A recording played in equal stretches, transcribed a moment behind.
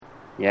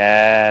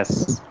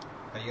Yes.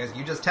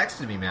 You just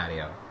texted me,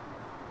 Matteo.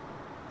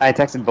 I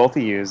texted both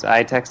of yous.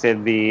 I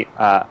texted the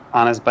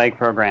Honest Bike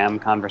Program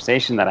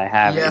conversation that I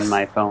have in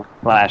my phone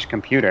 /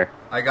 computer.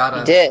 I got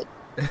You did.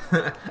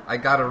 I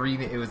got a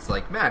it was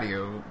like,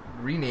 Matteo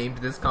renamed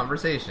this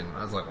conversation.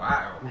 I was like,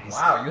 wow, Nice.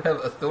 wow, you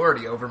have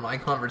authority over my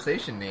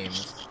conversation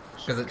names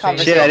because it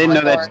changed. Shit, I didn't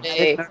know that. Authority. I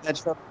didn't know that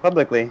show up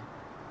publicly.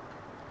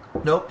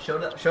 Nope,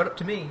 showed up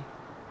to me.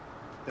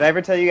 Did I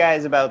ever tell you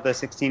guys about the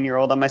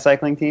 16-year-old on my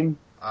cycling team?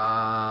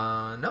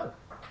 No.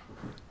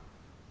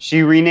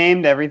 She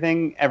renamed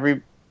everything.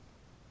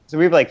 So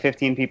we have like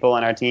 15 people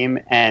on our team,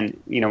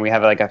 and we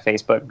have like a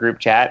Facebook group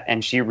chat,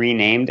 and she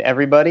renamed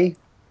everybody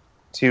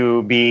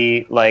to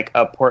be like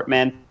a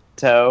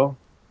portmanteau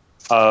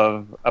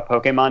of a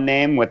Pokemon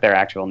name with their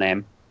actual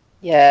name.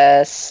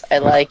 Yes, I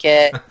like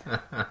it.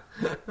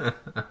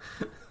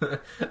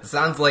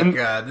 Sounds like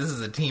this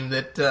is a team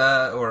that,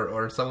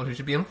 or someone who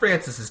should be on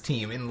Francis's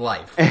team in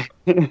life.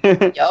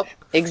 Yup,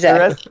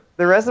 exactly.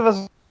 The rest of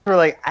us were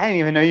like, I didn't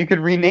even know you could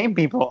rename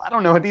people. I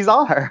don't know what these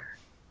are.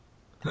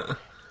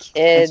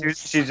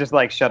 Kids. She's just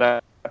like, shut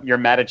up. You're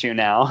mad at you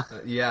now.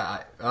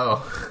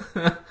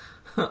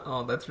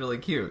 Oh, that's really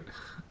cute.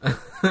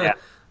 Yeah.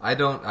 I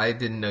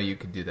didn't know you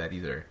could do that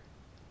either.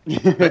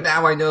 But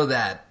now I know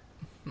that.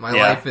 My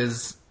life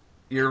is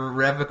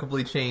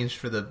irrevocably changed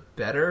for the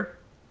better?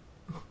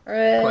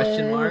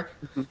 Question mark?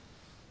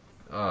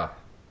 So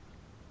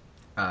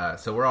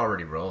we're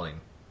already rolling.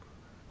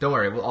 Don't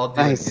worry, I'll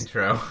do an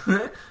intro.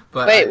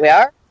 But wait, we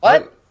are?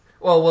 What?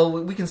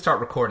 Well, we can start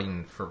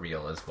recording for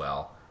real as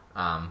well.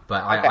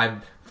 But okay.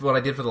 What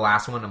I did for the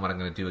last one and what I'm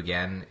going to do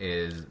again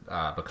is,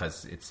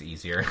 because it's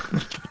easier,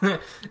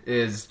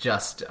 is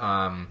just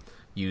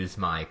use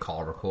my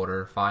call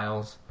recorder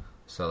files.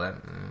 So that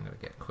I'm going to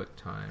get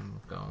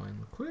QuickTime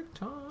going.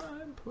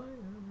 QuickTime player.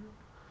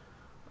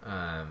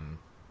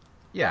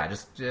 Yeah,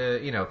 just,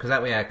 because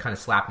that way I kind of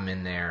slap them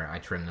in there, I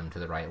trim them to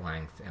the right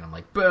length, and I'm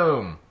like,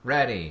 boom,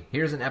 ready,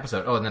 here's an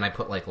episode. Oh, and then I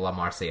put, like, La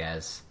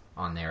Marseillaise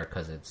on there,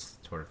 because it's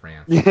Tour de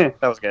France.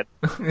 That was good.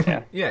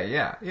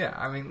 Yeah.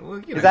 I mean, well,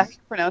 Is that how you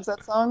pronounce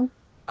that song?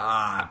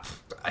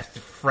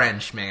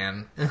 French,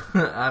 man.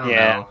 I don't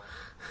know.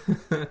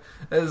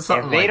 If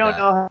they don't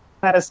know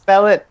how to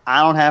spell it,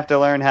 I don't have to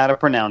learn how to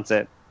pronounce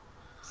it.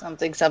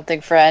 Something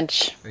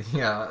French.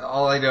 Yeah,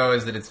 all I know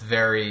is that it's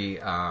very,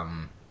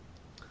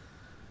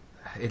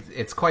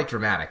 it's quite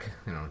dramatic,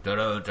 like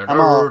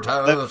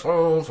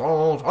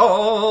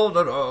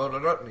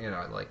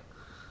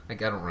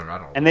I don't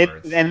remember.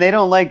 And they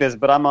don't like this,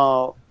 but I'm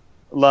all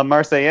La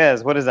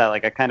Marseillaise. What is that?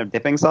 Like a kind of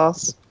dipping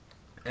sauce?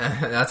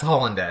 That's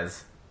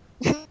Hollandaise.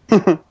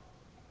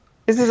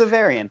 This is a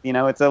variant.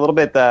 It's a little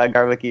bit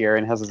garlickier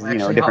and has Actually,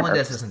 different.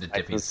 Hollandaise isn't a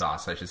dipping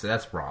sauce. I should say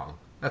that's wrong.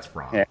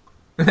 Yeah.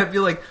 I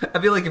feel like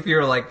if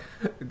you're like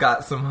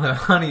got some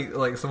honey,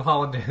 like some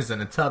Hollandaise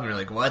in a tub, and you're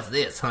like, "What's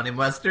this? Honey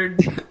mustard?"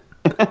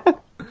 Dip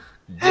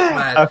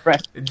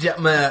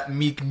my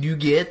meat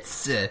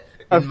nuggets in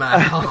my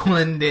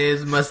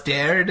Hollandaise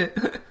mustard.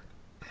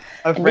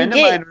 A friend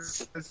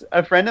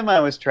of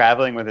mine was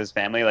traveling with his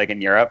family, like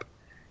in Europe,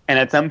 and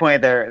at some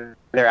point they're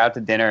out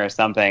to dinner or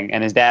something,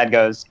 and his dad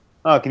goes,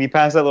 "Oh, can you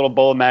pass that little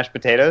bowl of mashed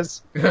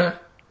potatoes?" And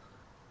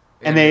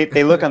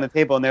they look on the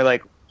table and they're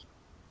like,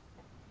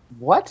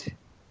 "What?"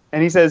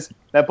 And he says,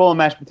 "That bowl of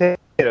mashed potatoes.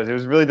 It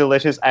was really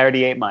delicious. I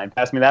already ate mine.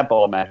 Pass me that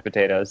bowl of mashed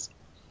potatoes."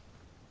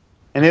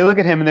 And they look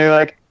at him and they're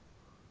like,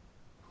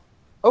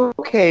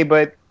 "Okay,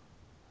 but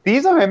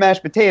these aren't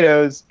mashed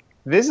potatoes.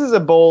 This is a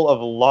bowl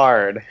of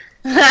lard."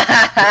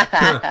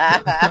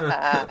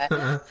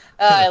 I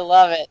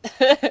love it.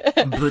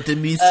 But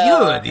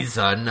monsieur, these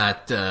are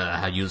not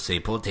how you say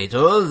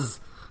potatoes.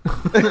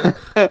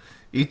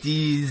 It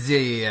is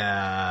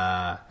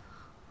a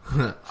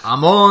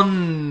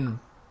amon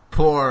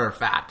pour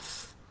fats.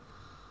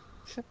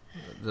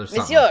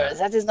 Monsieur,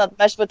 that is not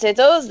mashed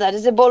potatoes. That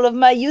is a bowl of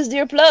my used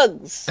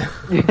earplugs.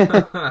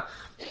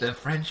 The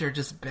French are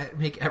just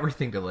make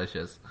everything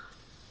delicious.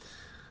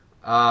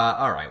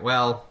 All right,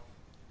 well,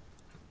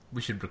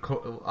 we should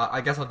record.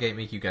 I guess I'll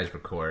make you guys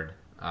record.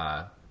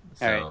 So,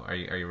 right. Are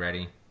you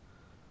ready?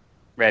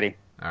 Ready.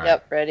 All right.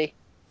 Yep, ready.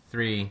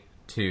 3,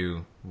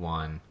 2,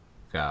 1,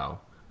 go.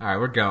 All right,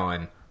 we're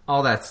going.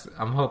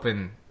 I'm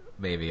hoping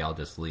maybe I'll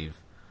just leave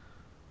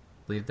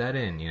that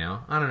in.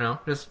 I don't know.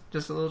 Just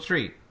a little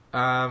treat.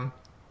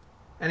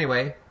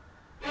 Anyway.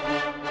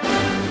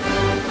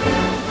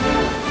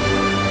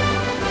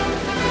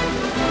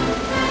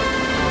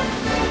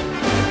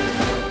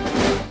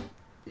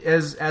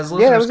 As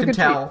listeners can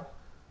tell... Treat.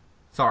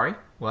 Sorry,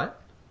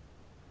 what?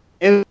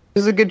 It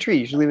was a good treat.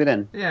 You should leave it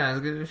in. Yeah,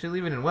 you should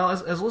leave it in. Well,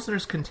 as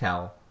listeners can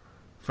tell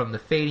from the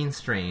fading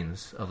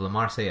strains of La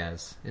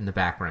Marseillaise in the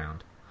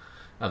background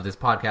of this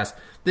podcast,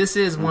 this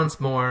is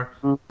once more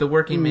the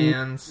working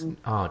man's...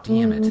 Oh,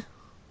 damn it.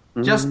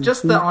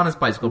 Just the Honest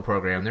Bicycle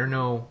program. There are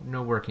no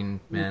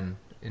working men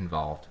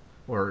involved.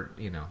 or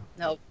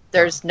No,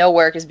 there's no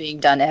work is being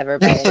done ever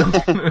by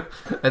anyone.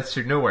 That's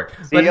true, no work.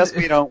 See, us,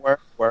 we don't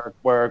work.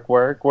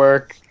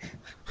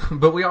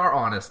 But we are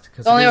honest.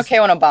 It's only okay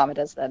when Obama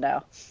does that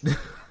now.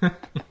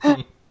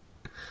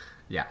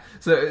 Yeah.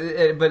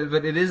 So, but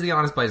it is the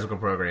Honest Bicycle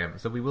program,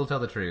 so we will tell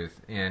the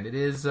truth, and it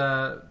is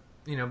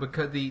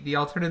because the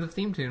alternative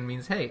theme tune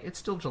means, hey, it's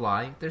still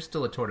July, there's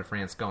still a Tour de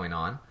France going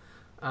on,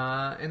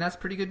 and that's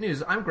pretty good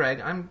news. I'm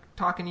Greg. I'm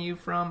talking to you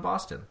from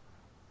Boston.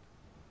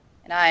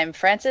 And I'm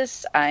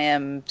Francis. I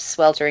am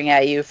sweltering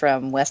at you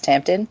from West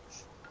Hampton.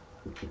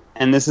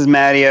 And this is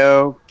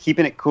Matteo,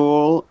 keeping it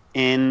cool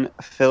in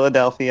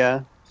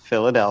Philadelphia.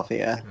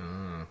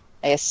 I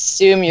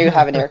assume you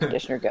have an air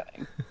conditioner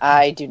going.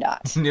 I do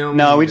not.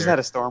 No, we just had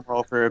a storm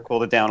roll through,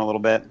 cooled it down a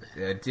little bit.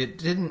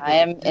 I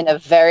am in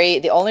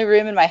the only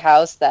room in my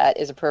house that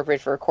is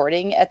appropriate for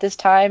recording at this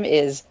time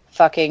is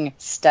fucking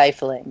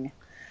stifling.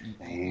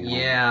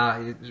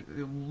 Yeah,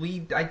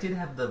 I did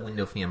have the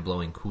window fan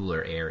blowing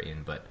cooler air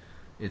in, but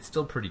it's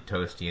still pretty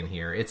toasty in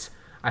here.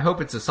 I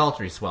hope it's a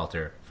sultry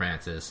swelter,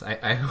 Francis.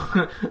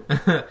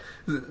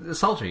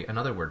 Sultry,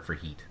 another word for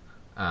heat.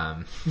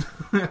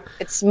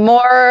 It's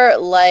more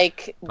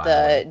like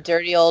the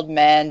dirty old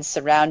man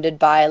surrounded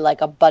by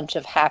like a bunch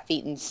of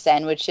half-eaten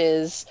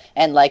sandwiches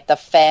and like the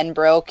fan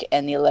broke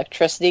and the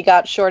electricity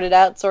got shorted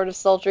out sort of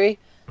sultry.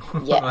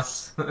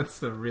 Yes.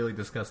 That's a really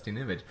disgusting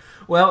image.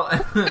 Well,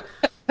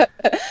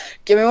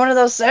 give me one of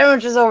those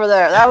sandwiches over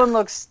there. That one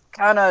looks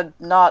kind of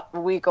not a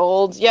week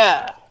old.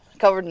 Yeah,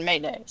 covered in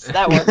mayonnaise.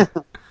 That one.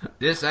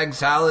 This egg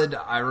salad,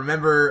 I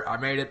remember I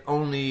made it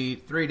only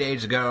 3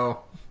 days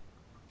ago.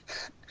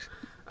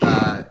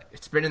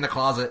 It's been in the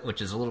closet,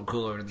 which is a little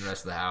cooler than the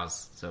rest of the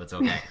house, so it's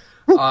okay.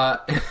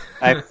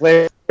 I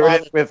flavored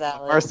it with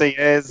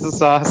Marseillaise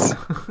sauce.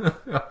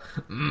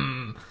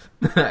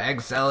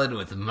 Egg salad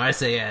with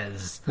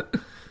Marseillaise.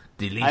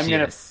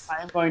 Delicious.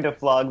 I'm going to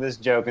flog this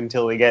joke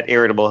until we get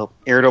irritable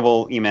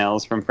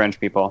emails from French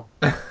people.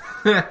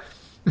 I've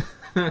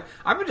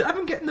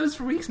been getting those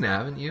for weeks now,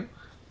 haven't you?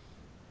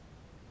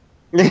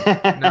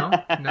 No.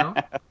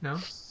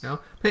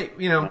 Hey,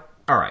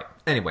 all right.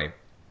 Anyway,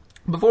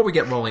 before we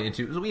get rolling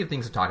into, we have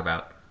things to talk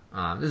about.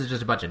 This is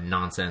just a bunch of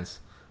nonsense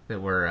that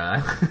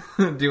we're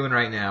doing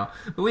right now.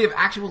 But we have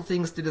actual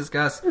things to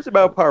discuss. It's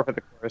about par for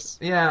the course.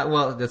 Yeah,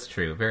 well, that's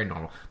true. Very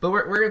normal. But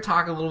we're going to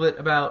talk a little bit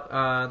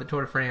about the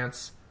Tour de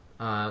France.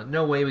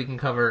 No way we can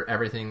cover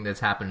everything that's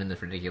happened in this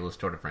ridiculous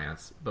Tour de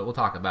France, but we'll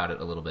talk about it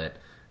a little bit.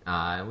 We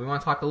want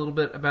to talk a little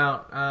bit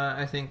about,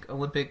 I think,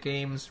 Olympic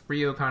Games,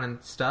 Rio kind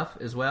of stuff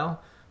as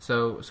well.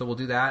 So we'll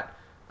do that.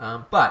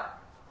 But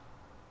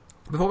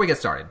before we get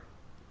started,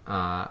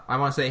 I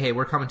want to say, hey,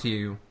 we're coming to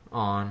you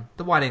on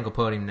the Wide Angle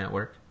Podium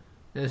Network.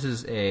 This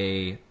is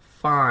a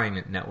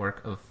fine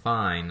network of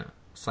fine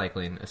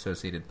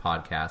cycling-associated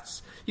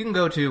podcasts. You can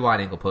go to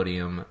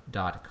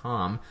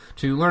wideanglepodium.com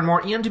to learn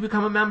more and to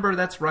become a member.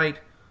 That's right.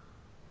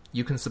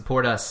 You can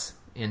support us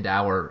in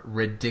our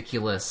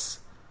ridiculous,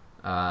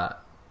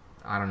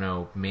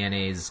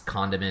 mayonnaise,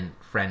 condiment,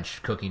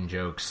 French cooking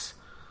jokes,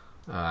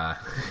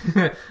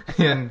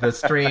 and the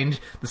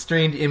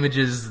strange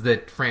images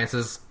that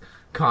Francis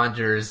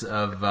conjures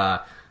of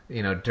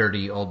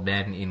dirty old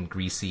men in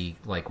greasy,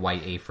 like,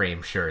 white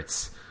A-frame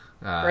shirts.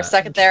 For a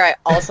second there, I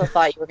also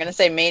thought you were going to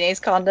say mayonnaise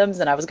condoms,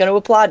 and I was going to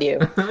applaud you.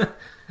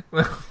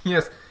 Well,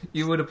 yes,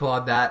 you would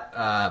applaud that,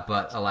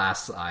 but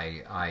alas,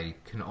 I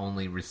can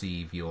only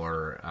receive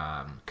your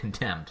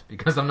contempt,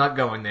 because I'm not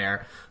going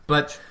there.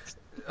 But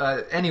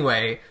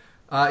anyway,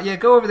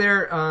 go over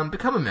there,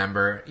 become a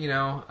member.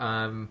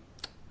 We're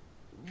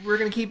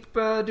going to keep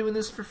doing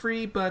this for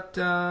free, but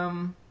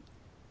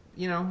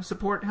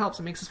support helps.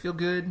 It makes us feel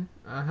good.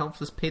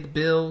 Helps us pay the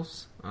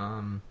bills.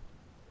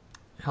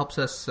 Helps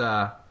us,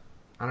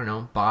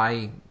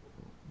 buy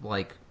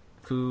like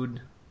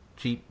food,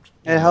 cheap.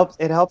 It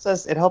helps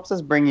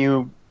us bring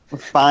you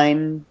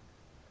fine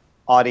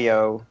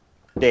audio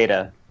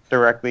data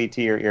directly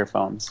to your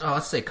earphones. Oh,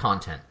 let's say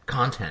content.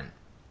 Content.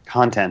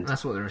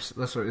 That's what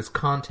it's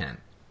content.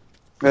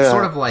 It's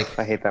sort of like,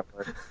 I hate that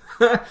word.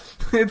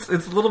 it's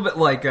a little bit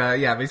like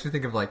it makes me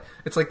think of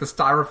it's like the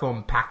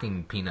styrofoam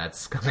packing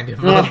peanuts kind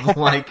of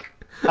like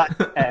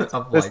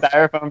the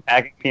styrofoam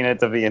packing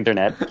peanuts of the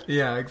internet.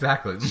 Yeah,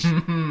 exactly.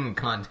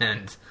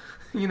 Content.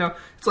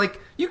 It's like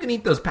you can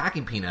eat those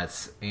packing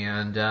peanuts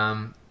and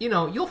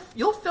you'll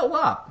fill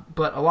up,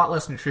 but a lot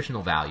less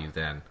nutritional value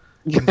than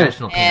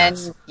conventional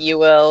peanuts. And you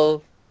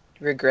will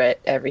regret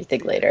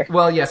everything later.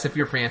 Well, yes, if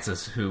you're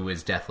Francis, who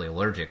is deathly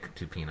allergic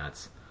to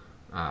peanuts.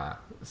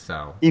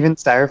 So even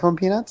styrofoam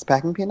peanuts,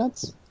 packing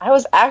peanuts? I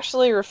was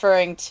actually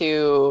referring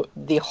to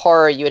the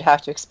horror you would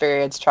have to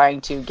experience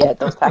trying to get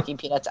those packing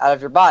peanuts out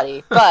of your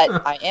body.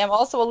 But I am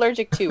also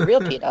allergic to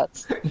real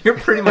peanuts. You're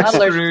pretty much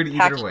screwed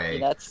either way.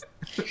 Peanuts.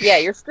 Yeah,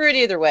 you're screwed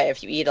either way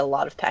if you eat a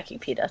lot of packing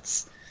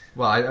peanuts.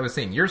 Well, I was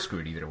saying you're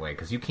screwed either way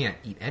because you can't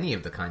eat any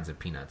of the kinds of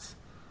peanuts.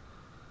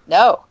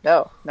 No,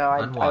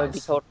 I would be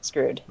totally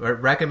screwed. I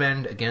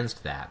recommend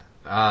against that.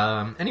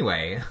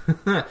 Anyway,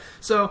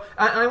 so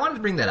I wanted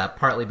to bring that up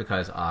partly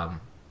because,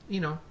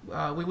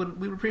 we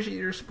would appreciate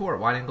your support.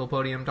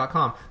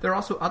 WideAnglePodium.com. There are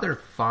also other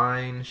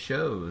fine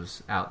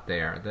shows out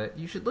there that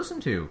you should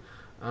listen to.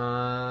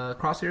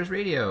 Crosshairs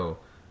Radio,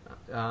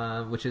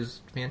 which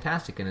is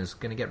fantastic and is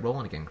going to get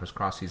rolling again because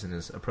cross season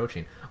is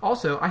approaching.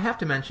 Also, I have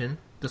to mention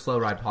the Slow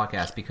Ride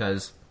podcast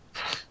because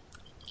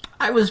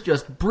I was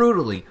just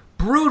brutally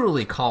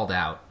called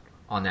out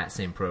on that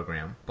same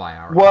program by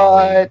our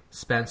colleague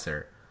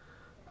Spencer.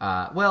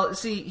 Well,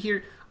 see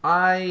here,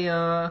 as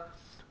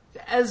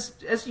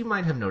you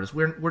might have noticed,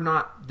 we're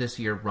not this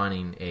year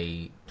running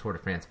a Tour de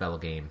France Velo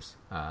Games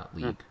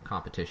League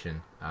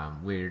competition.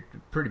 We're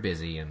pretty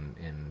busy,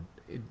 and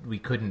we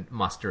couldn't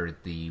muster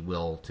the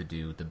will to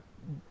do the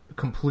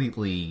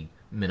completely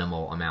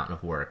minimal amount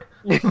of work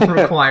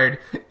required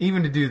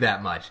even to do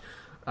that much.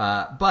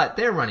 But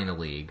they're running a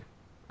league.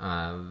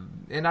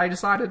 And I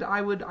decided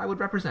I would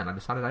represent. I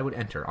decided I would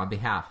enter on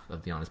behalf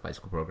of the Honest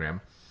Bicycle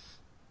Program.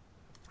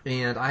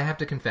 And I have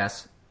to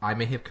confess, I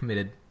may have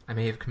committed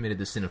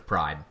the sin of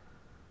pride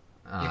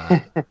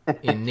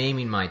in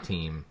naming my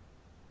team.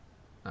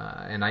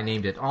 And I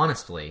named it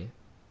honestly,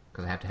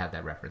 because I have to have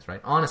that reference,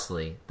 right?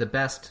 Honestly, the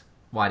best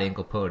Wide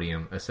Ankle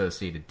Podium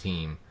associated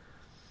team.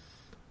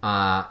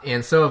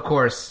 And so, of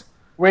course,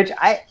 which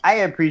I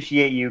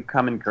appreciate you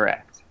coming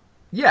correct.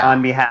 Yeah,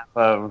 on behalf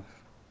of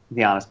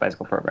the Honest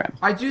Bicycle Program.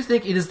 I do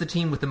think it is the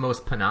team with the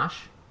most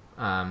panache.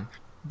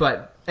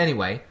 But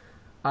anyway,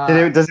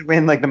 does it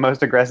win like the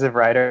most aggressive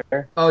rider?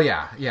 Oh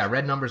yeah,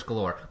 red numbers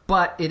galore.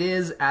 But it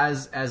is,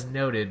 as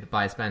noted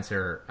by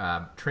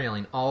Spencer,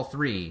 trailing all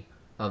three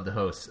of the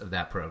hosts of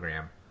that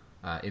program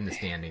in the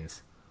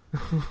standings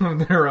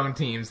of their own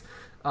teams.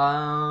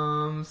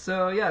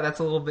 So yeah, that's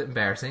a little bit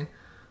embarrassing.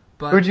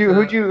 But who'd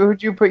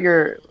you put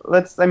your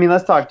let's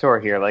talk tour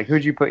here. Like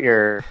who'd you put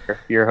your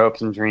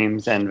hopes and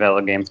dreams and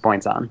Velo Games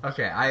points on?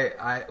 Okay,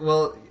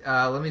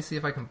 let me see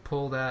if I can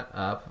pull that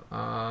up.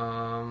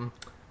 All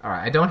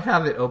right, I don't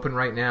have it open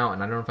right now,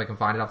 and I don't know if I can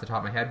find it off the top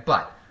of my head.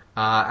 But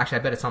actually,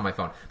 I bet it's on my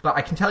phone. But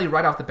I can tell you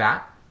right off the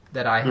bat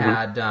that I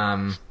had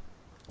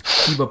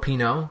Thibaut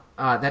Pinot.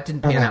 That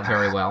didn't pan out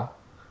very well.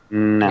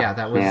 No, yeah,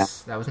 that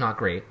was not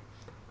great.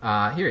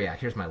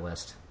 Here's my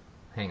list.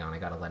 Hang on, I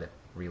gotta let it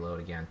reload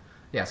again.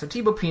 Yeah, so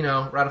Thibaut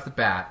Pinot right off the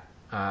bat.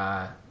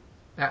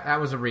 That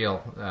was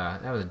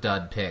a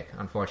dud pick,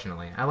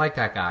 unfortunately. I like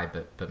that guy,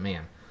 but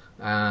man,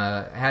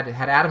 had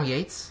Adam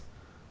Yates.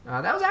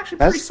 That was actually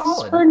pretty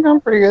solid.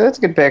 That's pretty good. That's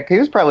a good pick. He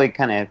was probably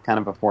kind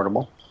of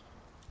affordable.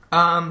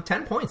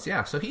 10 points,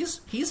 yeah. So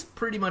he's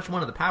pretty much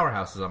one of the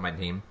powerhouses on my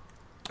team.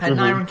 Had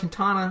Nairo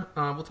Quintana.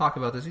 We'll talk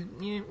about this. He's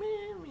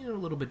a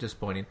little bit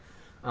disappointing.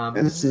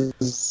 But so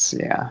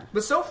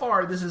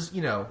far, this is,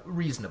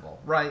 reasonable,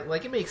 right?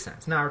 Like, it makes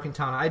sense. Nairo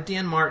Quintana. I had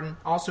Dan Martin,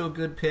 also a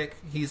good pick.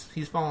 He's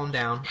fallen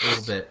down a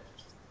little bit,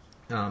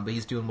 but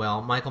he's doing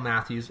well. Michael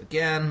Matthews,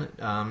 again,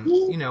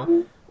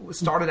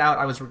 started out,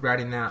 I was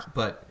regretting that,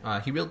 but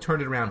he really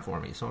turned it around for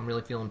me, so I'm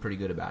really feeling pretty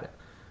good about it.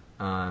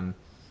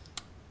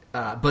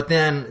 But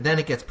then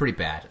it gets pretty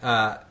bad,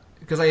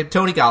 because I had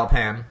Tony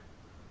Galopin.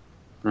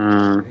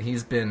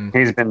 He's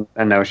been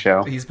a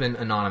no-show. He's been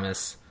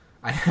anonymous.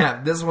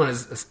 This one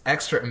is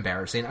extra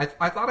embarrassing.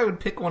 I thought I would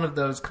pick one of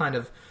those kind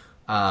of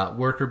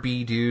worker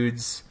bee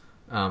dudes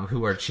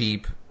who are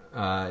cheap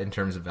in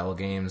terms of Velo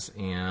Games,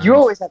 and you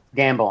always have to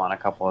gamble on a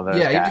couple of those.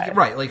 Yeah, guys.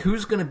 Right. Like,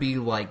 who's going to be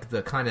like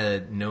the kind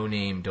of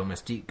no-name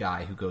domestique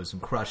guy who goes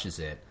and crushes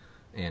it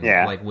and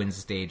like wins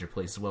the stage or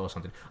plays well or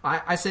something?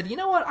 I said, you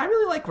know what? I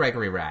really like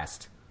Gregory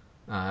Rast.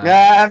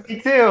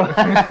 Me too.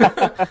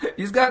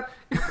 He's got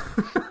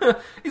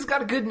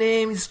a good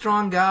name. He's a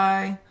strong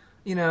guy.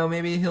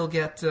 Maybe he'll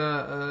get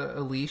a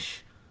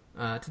leash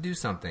to do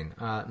something.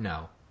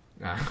 No.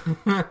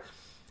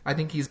 I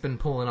think he's been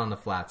pulling on the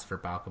flats for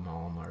Bauke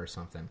Mollema or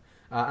something.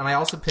 And I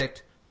also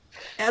picked,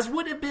 as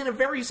would have been a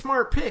very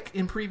smart pick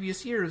in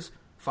previous years,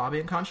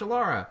 Fabian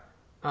Cancellara.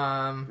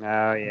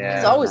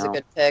 It's always a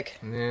good pick.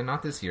 Yeah,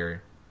 not this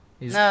year.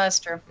 No, that's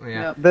true.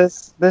 Yeah. Yep.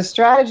 The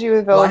strategy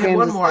with Velo Games. I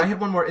had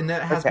one more, and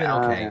that has been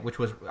okay, which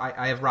was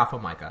I have Rafa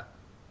Micah.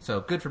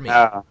 So good for me,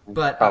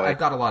 but I've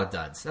got a lot of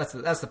duds.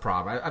 That's the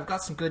problem. I've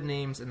got some good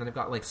names, and then I've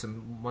got like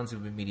some ones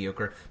who've been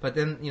mediocre. But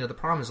then the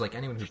problem is like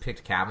anyone who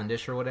picked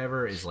Cavendish or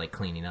whatever is like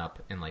cleaning up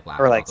and like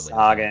laughing. Or like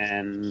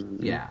Sagan.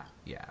 Yeah.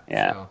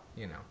 So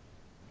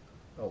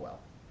oh well.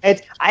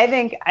 I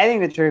think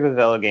the trick with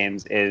Velo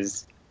Games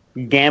is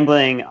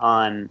gambling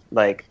on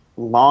like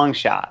long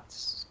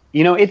shots.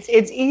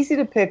 It's easy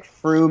to pick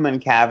Froome and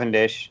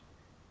Cavendish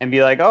and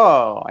be like,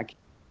 oh,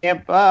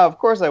 of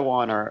course I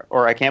won,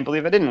 or I can't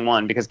believe I didn't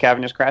win because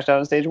Cavendish crashed out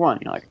on stage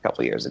 1, like a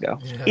couple years ago.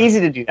 Yeah. Easy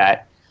to do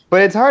that.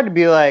 But it's hard to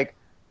be like,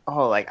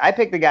 oh, like I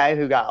picked the guy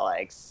who got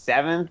like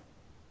 17th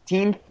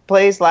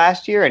place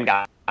last year and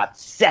got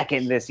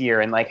second this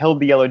year and like held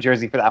the yellow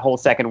jersey for that whole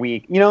second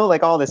week,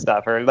 like all this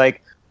stuff. Or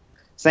like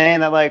saying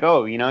that like,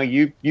 oh, you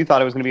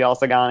thought it was going to be all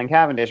Sagan and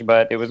Cavendish,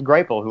 but it was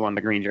Greipel who won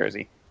the green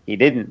jersey. He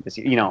didn't this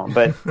year,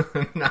 but...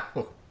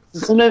 No.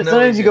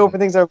 Sometimes you go for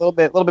things that are a little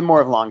bit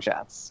more of long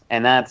shots,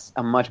 and that's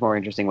a much more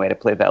interesting way to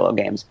play Velo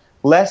Games.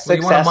 Less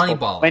successful. You want a money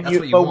ball. That's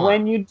what you want.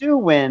 When you do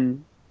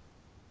win,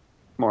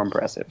 more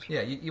impressive.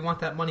 Yeah, you want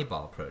that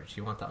Moneyball approach.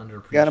 You want the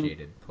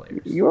underappreciated players.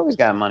 You always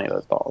got money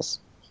those balls.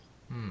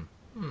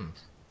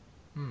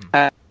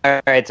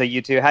 All right, so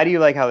you two, how do you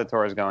like how the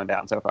tour is going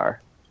down so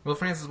far? Well,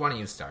 Francis, why don't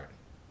you start?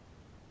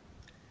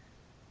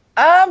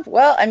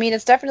 Well, I mean,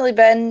 it's definitely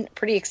been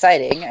pretty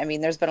exciting. I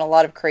mean, there's been a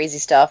lot of crazy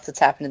stuff that's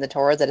happened in the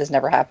tour that has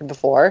never happened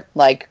before,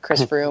 like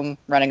Chris Froome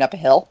running up a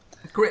hill.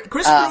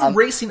 Chris Froome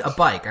racing a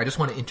bike. I just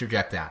want to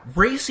interject that.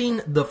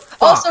 Racing the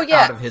fuck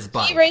out of his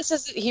bike.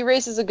 He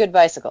races a good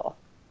bicycle.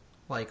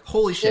 Like,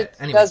 holy shit.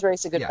 He does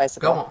race a good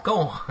bicycle. Go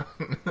on.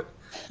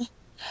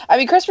 I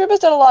mean, Chris Froome has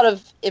done a lot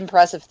of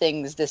impressive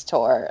things this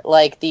tour,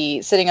 like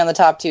the sitting on the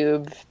top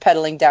tube,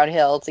 pedaling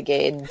downhill to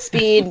gain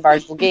speed,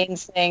 marginal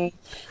gains thing.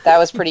 That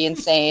was pretty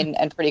insane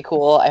and pretty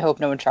cool. I hope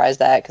no one tries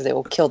that because they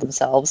will kill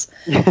themselves.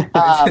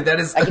 That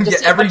is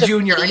every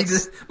junior. We need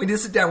to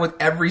sit down with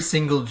every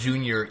single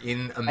junior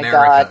in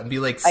America and be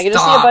like, stop. I can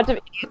just see a bunch of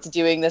idiots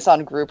doing this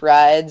on group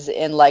rides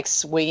and like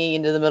swinging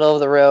into the middle of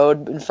the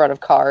road in front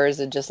of cars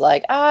and just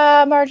like,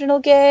 marginal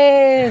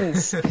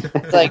gains.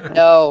 It's like,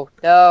 no.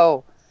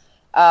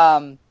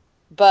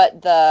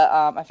 But the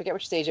I forget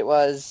which stage it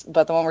was,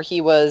 but the one where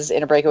he was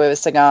in a breakaway with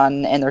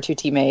Sagan and their two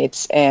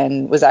teammates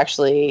and was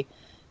actually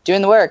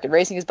doing the work and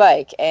racing his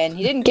bike, and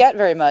he didn't get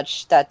very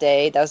much that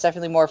day. That was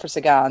definitely more for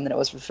Sagan than it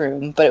was for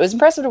Froome, but it was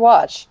impressive to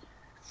watch.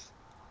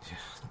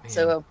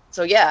 So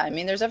yeah, I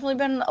mean, there's definitely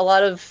been a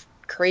lot of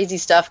crazy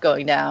stuff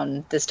going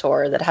down this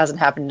tour that hasn't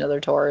happened in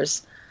other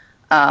tours,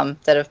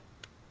 that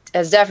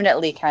has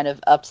definitely kind of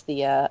upped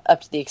the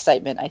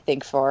excitement, I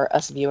think, for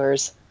us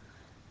viewers.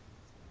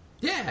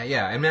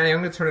 Yeah. I mean, I'm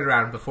going to turn it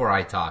around before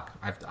I talk.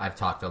 I've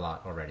talked a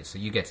lot already, so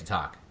you get to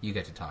talk. You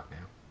get to talk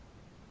now.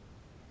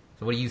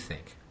 So what do you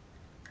think?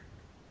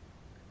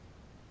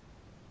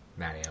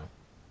 Matteo.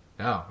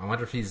 Oh, I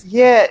wonder if he's...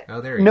 Yeah. Oh,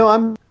 there he is. No,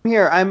 I'm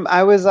here.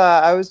 I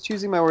was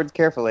choosing my words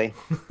carefully.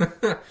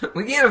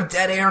 We can't have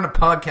dead air on a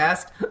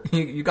podcast.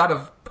 You got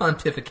to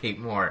pontificate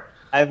more.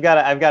 I've got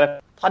to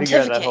figure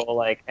out that whole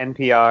like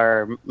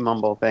NPR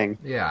mumble thing.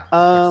 Yeah.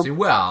 In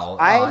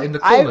the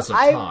fullness of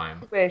time.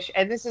 I wish,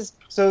 and this is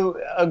so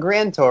a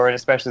Grand Tour, and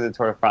especially the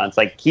Tour de France,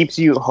 like keeps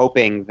you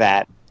hoping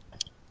that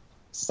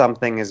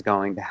something is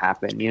going to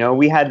happen. You know,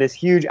 we had this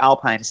huge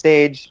Alpine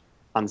stage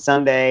on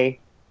Sunday,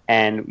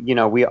 and you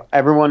know,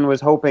 everyone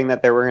was hoping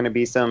that there were going to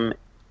be some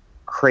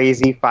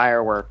crazy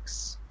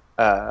fireworks,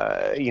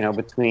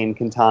 between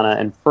Quintana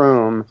and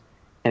Froome.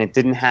 And it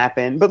didn't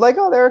happen. But,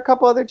 there are a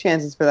couple other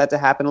chances for that to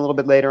happen a little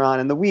bit later on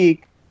in the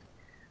week.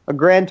 A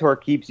Grand Tour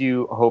keeps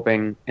you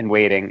hoping and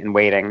waiting and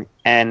waiting.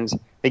 And,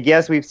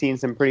 yes, we've seen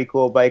some pretty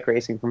cool bike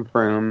racing from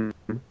Froome.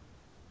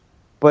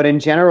 But in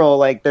general,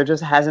 there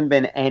just hasn't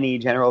been any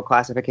general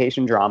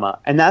classification drama.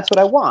 And that's what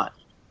I want.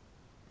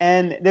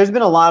 And there's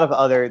been a lot of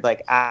other,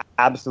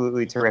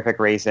 absolutely terrific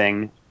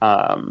racing.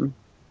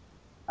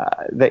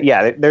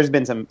 There's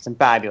been some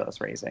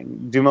fabulous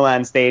racing.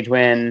 Dumoulin stage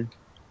win.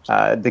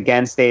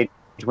 Degen stage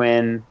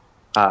win,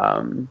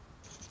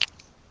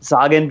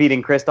 Sagan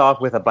beating Kristoff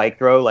with a bike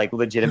throw,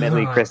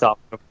 legitimately Kristoff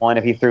would have won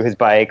if he threw his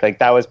bike.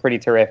 That was pretty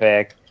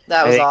terrific.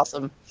 That was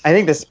awesome. I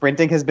think the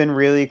sprinting has been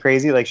really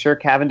crazy. Sure,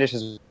 Cavendish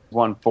has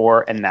won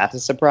 4, and that's a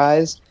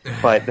surprise.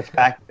 But the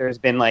fact that there's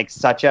been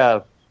such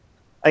a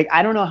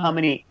I don't know how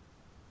many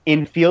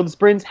in field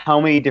sprints,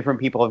 how many different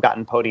people have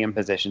gotten podium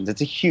positions.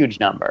 It's a huge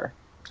number.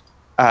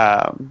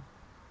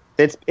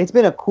 It's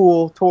been a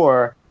cool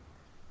tour.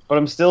 But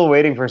I'm still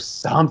waiting for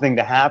something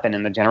to happen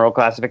in the general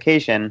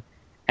classification.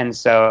 And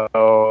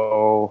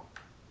so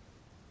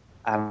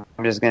I'm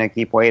just going to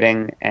keep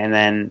waiting. And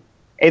then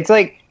it's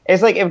like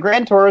if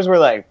Grand Tours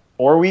were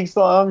 4 weeks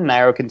long,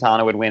 Nairo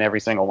Quintana would win every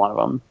single one of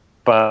them.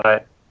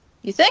 But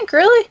you think,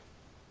 really?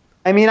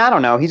 I mean, I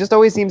don't know. He just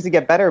always seems to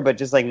get better, but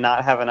just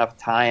not have enough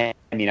time.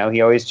 You know,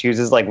 he always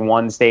chooses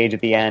one stage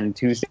at the end,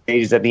 2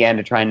 stages at the end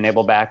to try and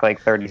nibble back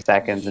 30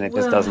 seconds, and it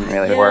just doesn't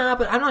really work. Yeah,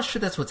 but I'm not sure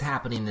that's what's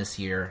happening this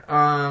year.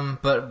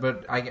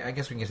 But I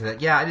guess we can get to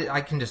that. Yeah, I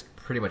can just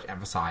pretty much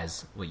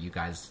emphasize what you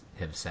guys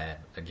have said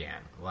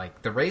again.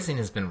 The racing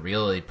has been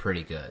really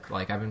pretty good.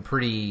 I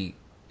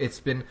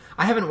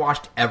haven't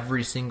watched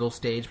every single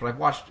stage, but I've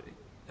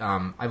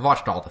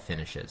watched all the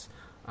finishes,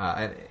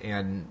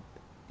 and.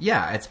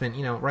 Yeah, it's been,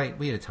 right,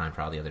 we had a time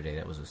trial the other day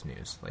that was this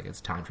news.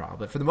 It's time trial.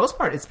 But for the most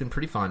part, it's been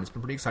pretty fun. It's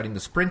been pretty exciting. The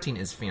sprinting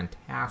is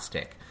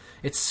fantastic.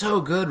 It's so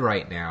good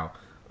right now.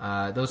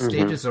 Those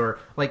stages are,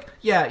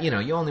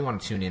 you only want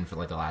to tune in for,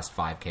 the last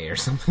 5K or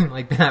something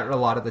like that a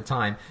lot of the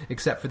time,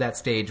 except for that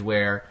stage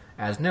where,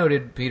 as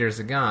noted, Peter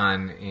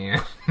Sagan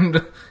and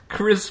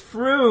Chris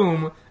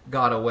Froome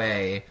got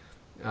away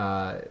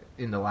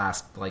in the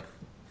last,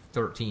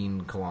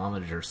 13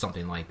 kilometers or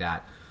something like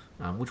that,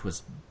 which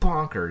was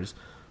bonkers.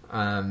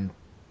 But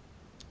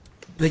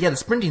yeah, the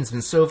sprinting's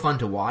been so fun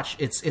to watch.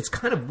 It's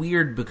kind of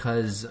weird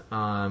because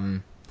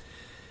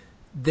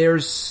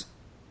there's,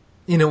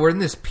 we're in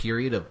this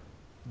period of,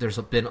 there's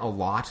been a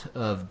lot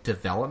of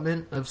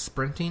development of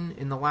sprinting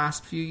in the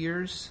last few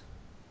years.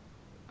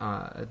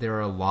 There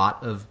are a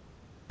lot of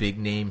big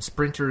name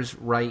sprinters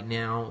right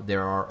now.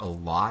 There are a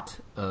lot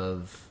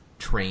of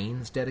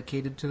trains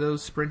dedicated to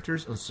those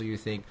sprinters, and so you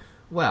think,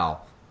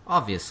 well,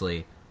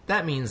 obviously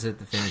that means that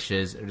the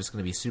finishes are just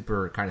going to be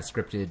super kind of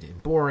scripted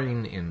and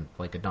boring, and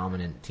like a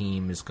dominant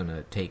team is going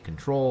to take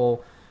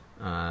control,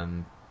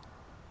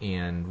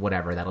 and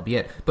whatever, that'll be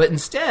it. But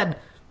instead,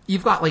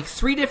 you've got like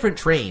 3 different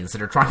trains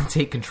that are trying to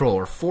take control,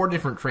 or 4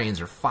 different trains,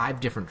 or 5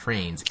 different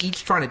trains,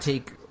 each trying to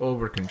take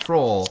over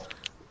control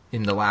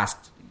in the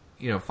last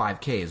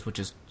 5Ks, which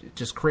is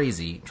just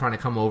crazy, trying to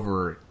come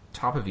over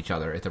top of each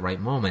other at the right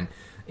moment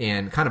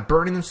and kind of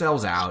burning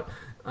themselves out.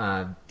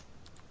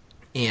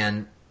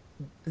 And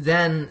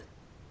then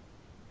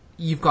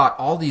you've got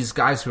all these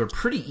guys who are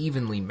pretty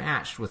evenly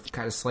matched with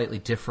kind of slightly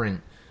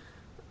different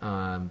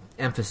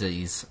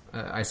emphases,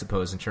 I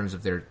suppose, in terms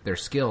of their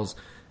skills,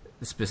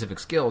 specific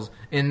skills.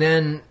 And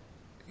then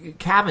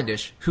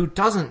Cavendish, who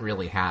doesn't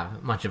really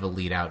have much of a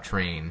lead-out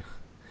train,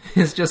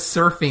 is just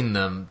surfing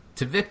them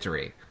to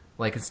victory.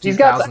 Like it's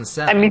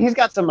 2007. He's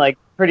got some like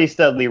pretty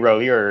studly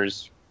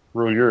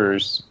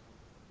rouleurs.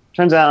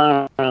 Turns out I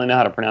don't really know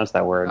how to pronounce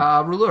that word.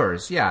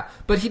 Rouleurs, yeah.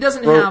 But he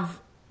doesn't have...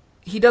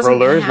 He doesn't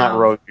rouleurs, have... not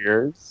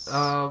rouleurs.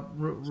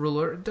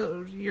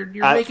 Rouleur...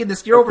 You're making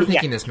this... You're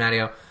overthinking this,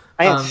 Matteo.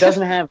 He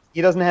doesn't have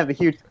the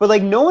huge... But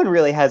like no one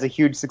really has a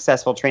huge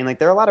successful train. Like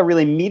there are a lot of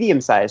really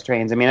medium-sized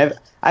trains. I mean,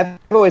 I've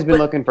always been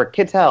looking for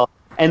Kittel,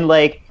 and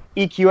like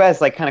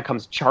EQS like kind of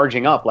comes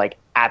charging up like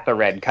at the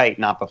red kite,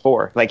 not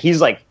before. Like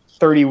he's like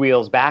 30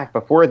 wheels back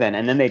before then,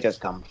 and then they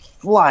just come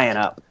flying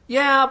up.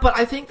 Yeah, but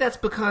I think that's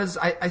because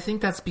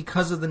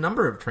of the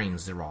number of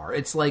trains there are.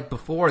 It's like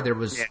before there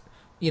was,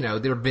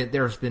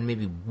 there's been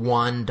maybe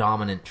 1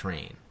 dominant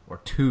train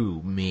or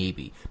 2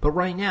 maybe, but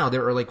right now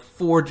there are like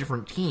 4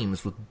 different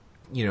teams with,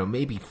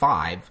 maybe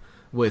 5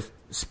 with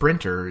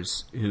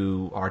sprinters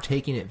who are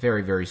taking it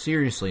very, very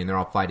seriously, and they're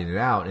all fighting it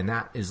out, and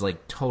that is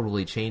like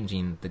totally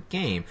changing the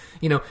game.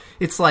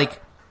 It's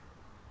like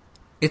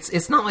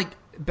it's not like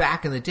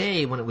back in the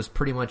day when it was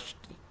pretty much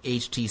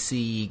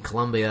HTC,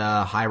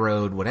 Columbia, High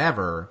Road,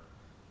 whatever,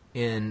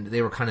 and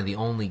they were kind of the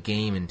only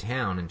game in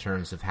town in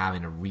terms of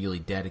having a really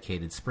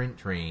dedicated sprint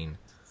train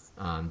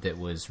that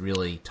was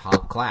really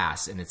top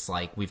class. And it's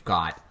like we've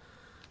got,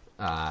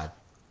 the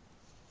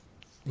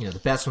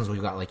best ones.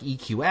 We've got like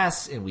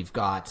EQS, and we've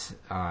got,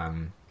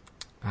 I'm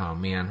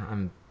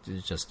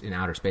just in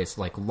outer space.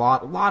 Like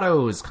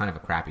Lotto is kind of a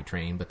crappy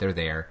train, but they're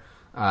there.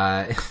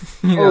 I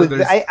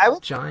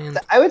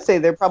would say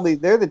they're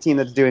the team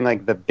that's doing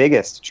like the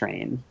biggest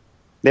train.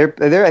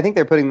 I think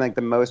they're putting like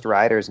the most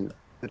riders in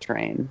the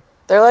train.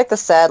 They're like the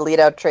sad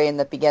lead-out train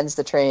that begins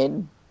the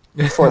train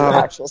for the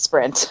actual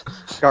sprint.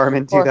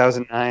 Garmin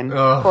 2009.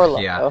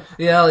 Yeah.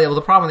 Well,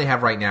 the problem they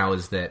have right now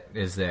is that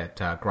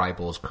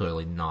Greipel is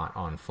clearly not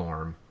on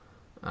form.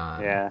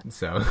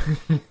 So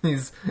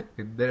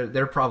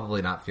they're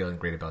probably not feeling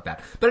great about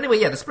that. But anyway,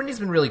 yeah, the sprinting's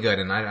been really good,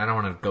 and I don't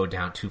want to go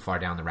too far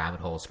down the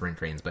rabbit hole of sprint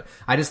trains, but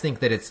I just think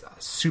that it's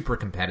super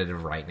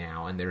competitive right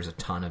now, and there's a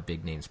ton of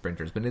big name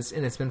sprinters. But it's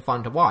been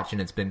fun to watch,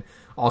 and it's been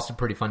also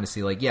pretty fun to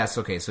see. Like, yes,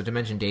 okay, so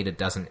Dimension Data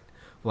doesn't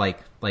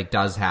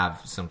does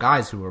have some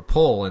guys who are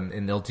pull,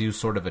 and they'll do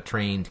sort of a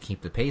train to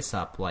keep the pace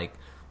up like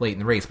late in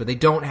the race, but they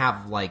don't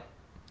have like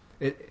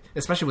it,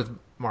 especially with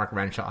Mark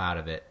Renshaw out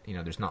of it.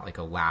 There's not like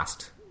a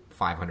last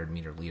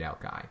 500-meter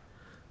lead-out guy.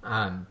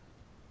 So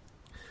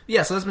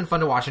that's been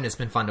fun to watch, and it's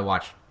been fun to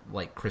watch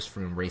like Chris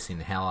Froome racing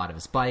the hell out of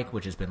his bike,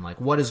 which has been like,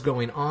 what is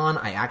going on?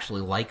 I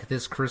actually like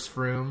this Chris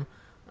Froome.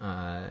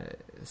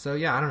 So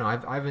yeah, I don't know.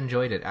 I've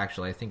enjoyed it,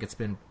 actually. I think it's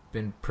been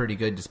pretty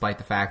good, despite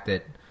the fact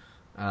that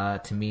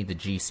to me the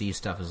GC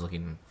stuff is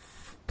looking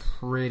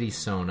pretty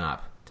sewn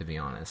up, to be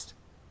honest.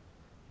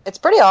 It's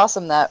pretty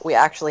awesome that we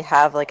actually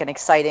have like an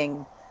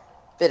exciting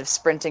bit of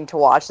sprinting to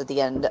watch at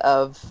the end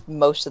of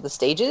most of the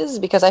stages,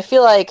 because I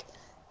feel like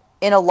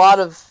in a lot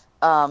of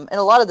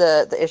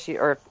the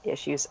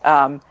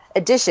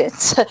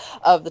editions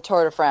of the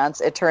Tour de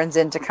France, it turns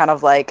into kind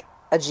of like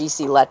a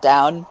GC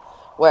letdown,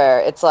 where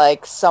it's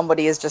like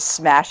somebody is just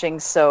smashing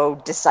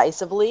so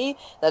decisively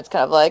that's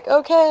kind of like,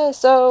 okay,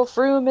 so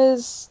Froome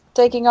is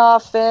taking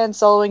off and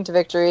soloing to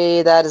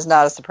victory. That is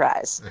not a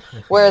surprise.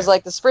 Whereas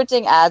like the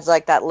sprinting adds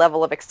like that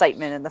level of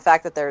excitement, and the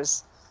fact that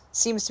there's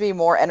seems to be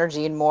more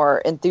energy and more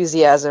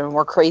enthusiasm and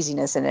more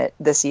craziness in it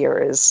this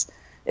year is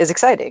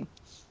exciting.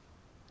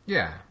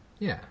 Yeah.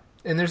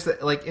 And there's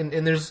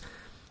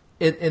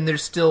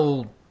there's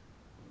still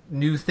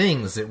new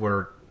things that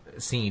we're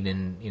seeing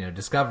and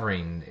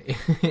discovering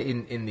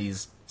in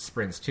these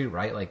sprints too,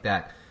 right? Like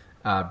that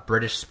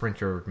British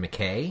sprinter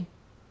McKay,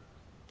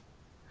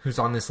 who's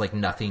on this like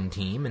nothing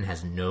team and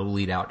has no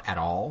lead out at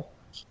all.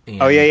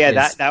 And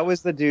that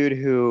was the dude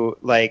who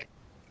like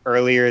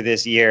earlier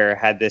this year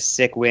had this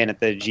sick win at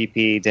the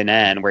GP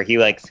Denain where he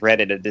like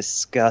threaded a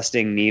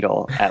disgusting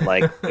needle at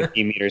like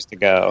 50 meters to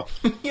go.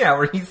 Yeah,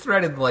 where he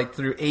threaded like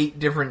through 8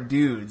 different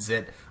dudes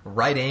at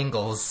right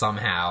angles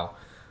somehow.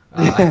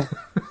 And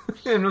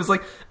it was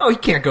like, oh, he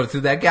can't go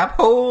through that gap.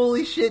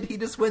 Holy shit, he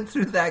just went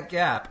through that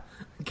gap.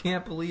 I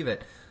can't believe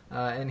it.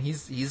 And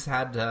he's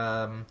had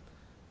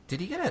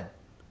did he get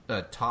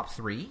a top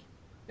 3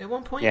 at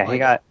one point? Yeah, he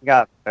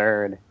got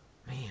third.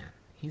 Man,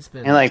 He's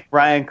been... And, like,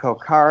 Brian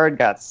Cocard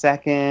got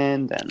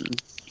second,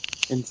 and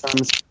in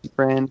some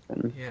sprint.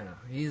 And... Yeah,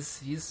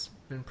 he's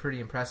been pretty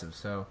impressive,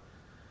 so...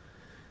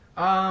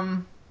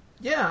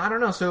 yeah, I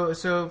don't know.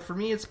 So for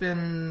me, it's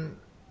been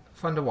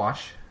fun to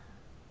watch.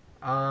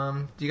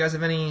 Do you guys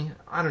have any...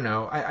 I don't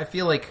know. I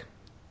feel like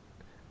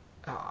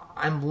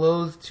I'm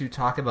loath to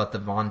talk about the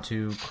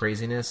Ventoux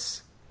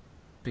craziness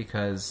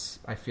because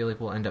I feel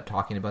like we'll end up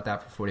talking about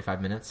that for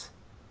 45 minutes.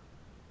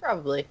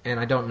 Probably. And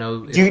I don't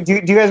know... Do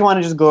you guys want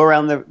to just go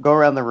around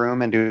the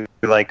room and do,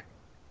 like,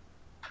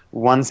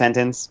 one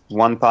sentence,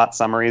 one thought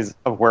summaries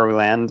of where we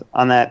land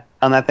on that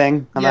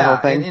thing? That whole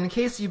thing? In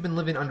case you've been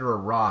living under a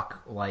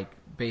rock, like,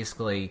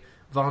 basically,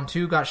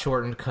 Ventoux got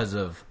shortened because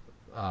of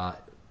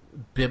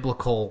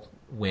biblical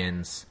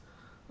winds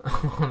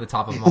on the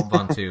top of Mont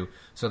Ventoux.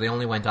 So they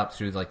only went up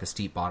through, like, the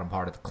steep bottom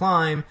part of the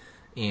climb,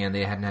 and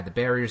they hadn't had the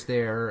barriers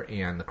there,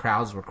 and the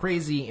crowds were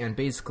crazy, and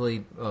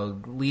basically a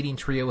leading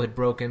trio had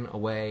broken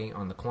away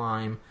on the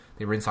climb.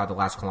 They were inside the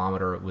last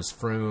kilometer. It was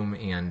Froome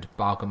and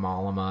Bauke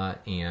Mollema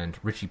and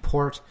Richie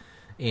Porte.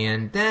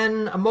 And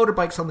then a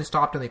motorbike suddenly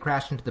stopped, and they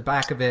crashed into the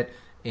back of it,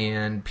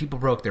 and people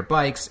broke their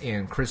bikes,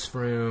 and Chris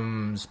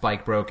Froome's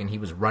bike broke, and he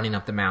was running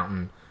up the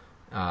mountain,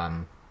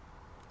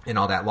 and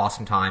all that, lost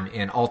some time,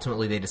 and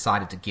ultimately they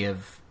decided to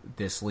give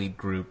this lead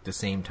group the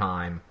same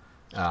time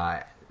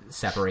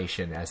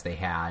separation as they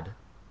had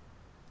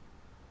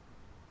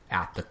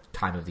at the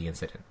time of the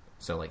incident.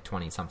 So, like,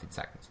 20-something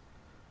seconds.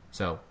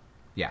 So,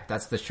 yeah,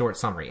 that's the short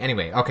summary.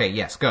 Anyway, okay,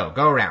 yes, go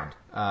around.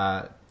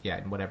 Yeah,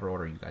 in whatever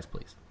order you guys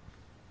please.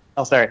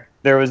 I'll start.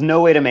 There was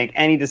no way to make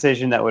any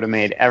decision that would have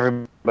made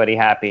everybody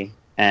happy,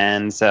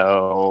 and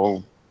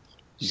so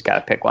you just got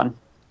to pick one.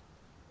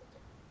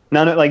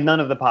 None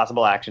of the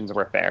possible actions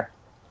were fair.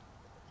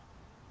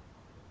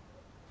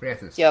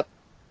 Francis. Yep,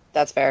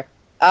 that's fair.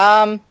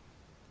 I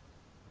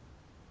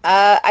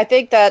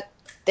think that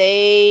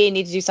they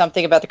need to do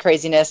something about the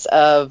craziness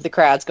of the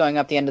crowds going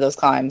up the end of those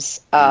climbs.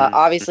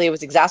 Obviously, it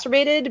was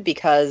exacerbated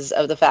because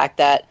of the fact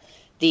that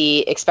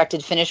the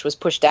expected finish was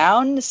pushed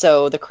down,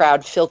 so the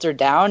crowd filtered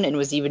down and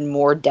was even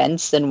more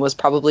dense than was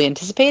probably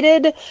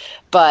anticipated.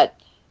 But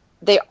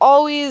they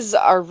always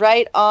are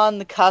right on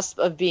the cusp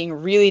of being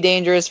really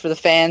dangerous for the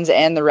fans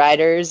and the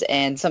riders,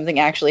 and something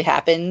actually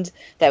happened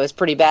that was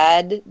pretty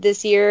bad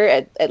this year,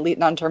 at least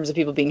not in terms of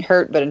people being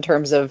hurt, but in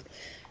terms of,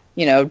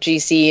 you know,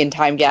 GC and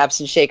time gaps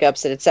and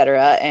shakeups and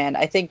etc. And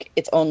I think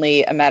it's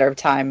only a matter of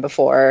time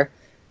before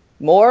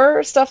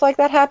more stuff like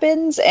that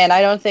happens, and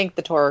I don't think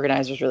the tour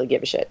organizers really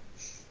give a shit.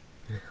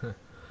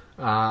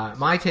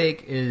 My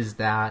take is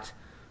that,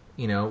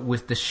 you know,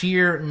 with the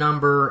sheer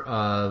number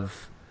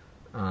of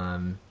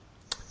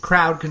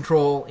crowd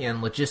control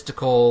and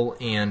logistical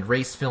and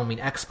race filming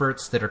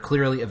experts that are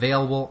clearly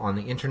available on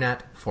the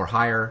internet for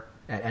hire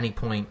at any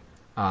point,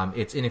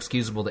 it's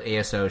inexcusable that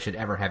ASO should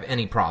ever have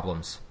any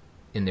problems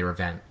in their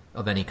event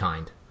of any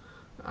kind.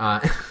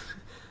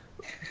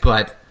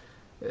 But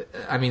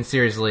I mean,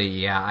 seriously,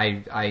 yeah,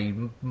 I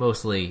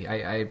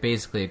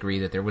basically agree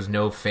that there was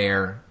no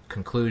fair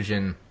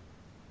conclusion,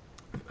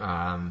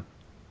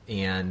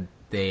 and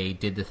they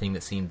did the thing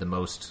that seemed the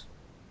most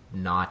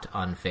not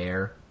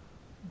unfair,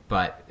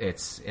 but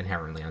it's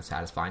inherently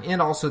unsatisfying.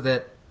 And also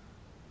that,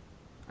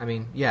 I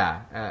mean,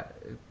 yeah,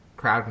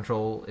 crowd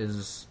control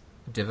is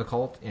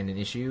difficult and an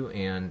issue,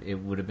 and it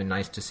would have been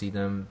nice to see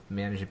them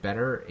manage it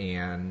better,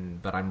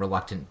 but I'm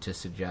reluctant to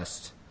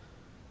suggest...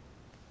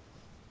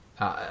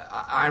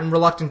 I'm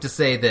reluctant to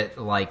say that,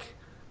 like,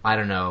 I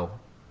don't know,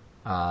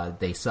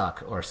 they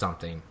suck or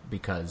something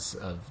because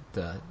of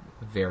the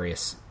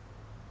various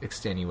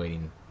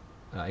extenuating,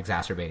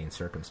 exacerbating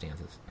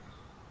circumstances.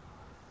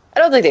 I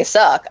don't think they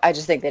suck. I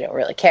just think they don't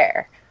really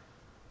care.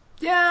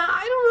 Yeah,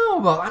 I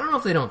don't know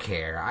if they don't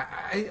care.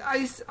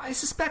 I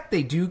suspect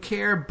they do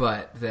care,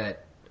 but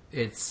that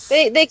it's...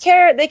 They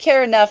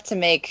care enough to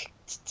make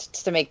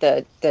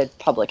the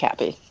public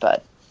happy,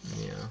 but...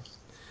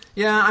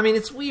 Yeah, I mean,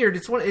 it's weird.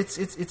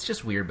 It's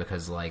just weird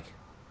because, like,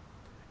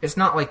 it's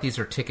not like these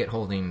are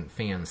ticket-holding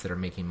fans that are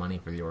making money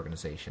for the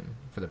organization,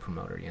 for the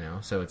promoter, you know?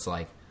 So it's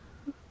like...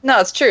 No,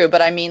 it's true, but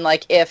I mean,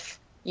 like, if,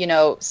 you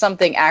know,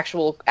 something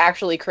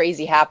actually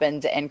crazy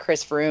happened and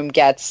Chris Froome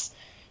gets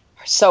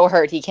so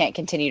hurt he can't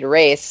continue to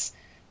race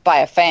by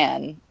a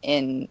fan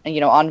on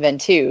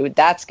Ventoux,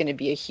 that's going to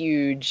be a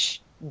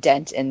huge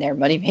dent in their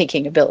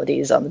money-making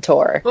abilities on the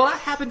tour. Well, that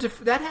happened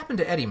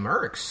to Eddie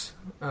Merckx,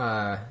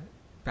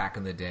 back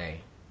in the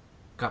day.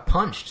 Got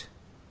punched.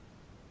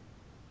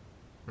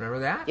 Remember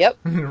that? Yep.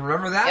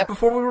 Remember that Yep.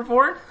 Before we were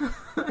born?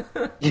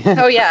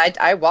 Oh, yeah,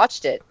 I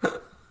watched it.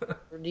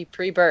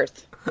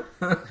 Pre-birth.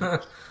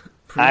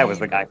 I was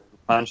the guy who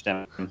punched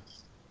him.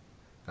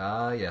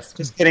 Yes.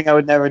 Just kidding, I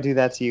would never do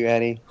that to you,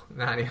 Eddie.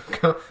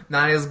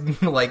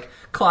 Nadia's like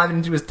climbing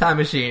into his time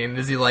machine, and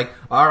is he like,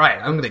 all right,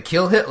 I'm going to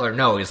kill Hitler?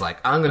 No, he's like,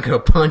 I'm going to go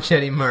punch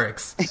Eddie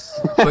Merckx.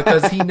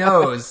 Because he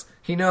knows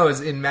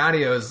in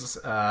Mattio's...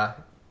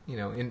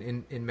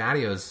 in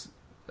Mattio's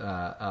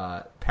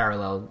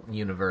parallel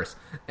universe,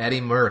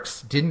 Eddie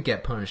Merckx didn't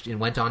get punched and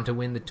went on to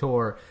win the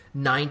Tour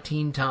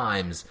 19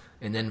 times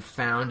and then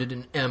founded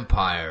an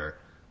empire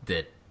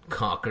that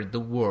conquered the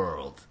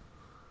world.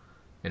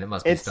 And it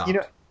must be stopped.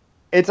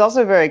 It's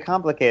also very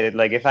complicated.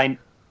 Like if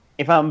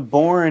I'm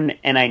born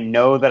and I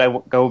know that I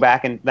go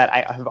back and that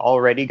I have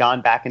already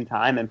gone back in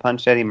time and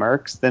punched Eddie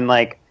Merckx, then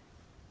like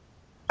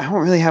I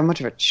don't really have much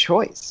of a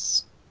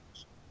choice.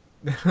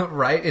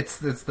 Right? It's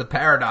the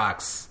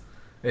paradox.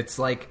 It's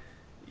like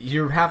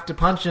you have to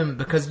punch him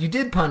because you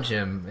did punch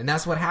him, and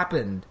that's what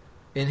happened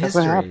in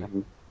history. What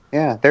happened.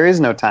 Yeah, there is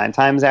no time.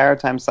 Time's arrow,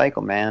 time's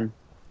cycle, man.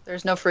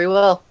 There's no free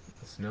will.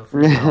 There's no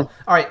free will.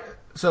 All right,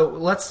 so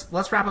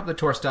let's wrap up the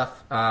tour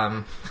stuff.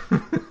 I'm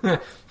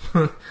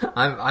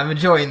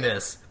enjoying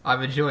this.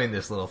 I'm enjoying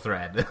this little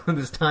thread,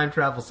 this time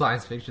travel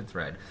science fiction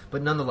thread.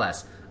 But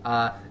nonetheless,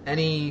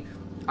 any,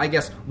 I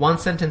guess, one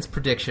sentence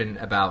prediction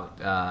about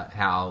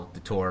how the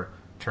tour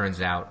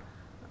turns out.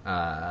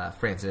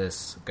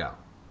 Francis, go.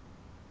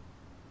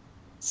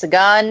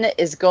 Sagan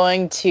is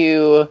going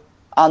to,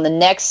 on the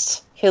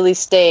next hilly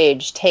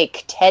stage,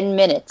 take 10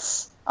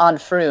 minutes on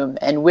Froome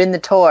and win the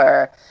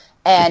Tour,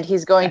 and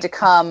he's going to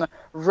come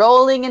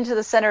rolling into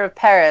the center of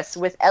Paris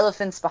with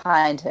elephants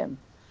behind him.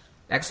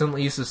 Excellent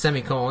use of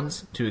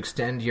semicolons to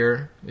extend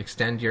your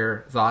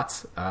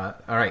thoughts. All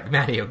right,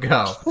 Matteo,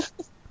 go.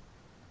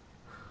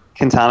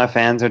 Quintana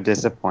fans are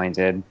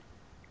disappointed.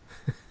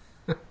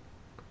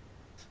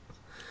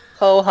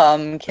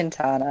 Ho-hum,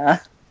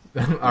 Quintana.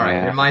 All right,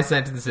 and my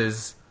sentence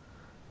is,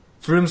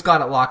 Froome's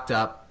got it locked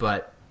up,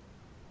 but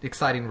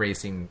exciting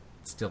racing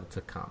still to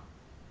come.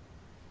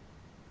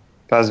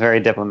 That was very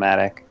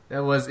diplomatic. It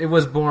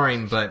was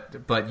boring,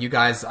 but you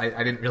guys, I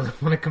didn't really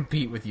want to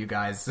compete with you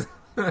guys.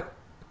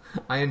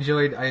 I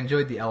enjoyed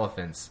the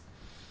elephants.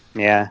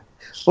 Yeah.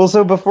 Well,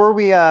 so before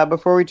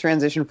we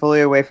transition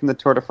fully away from the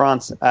Tour de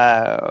France,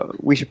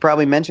 we should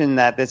probably mention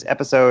that this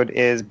episode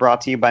is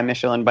brought to you by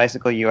Michelin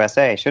Bicycle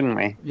USA, shouldn't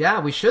we? Yeah,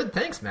 we should.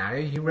 Thanks,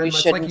 Matty.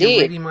 It's like indeed.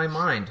 You're reading my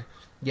mind.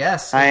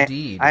 Yes,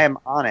 indeed. I am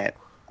on it.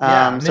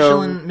 Yeah,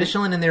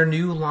 Michelin and their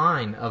new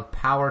line of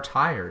power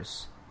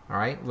tires, all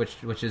right,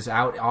 which is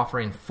out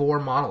offering 4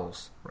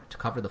 models to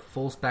cover the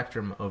full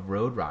spectrum of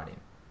road riding,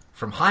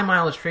 from high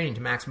mileage training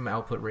to maximum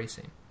output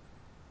racing.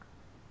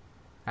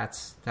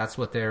 That's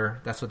what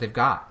they've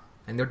got,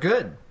 and they're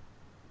good.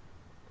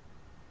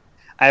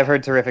 I've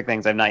heard terrific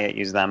things. I've not yet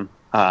used them.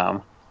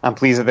 I'm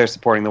pleased that they're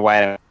supporting the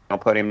Wide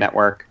Angle Podium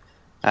Network.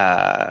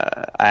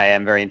 I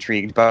am very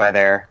intrigued by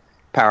their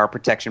Power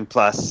Protection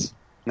Plus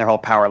and their whole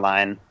power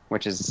line,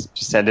 which is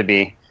just said to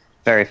be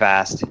very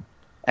fast,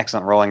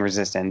 excellent rolling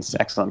resistance,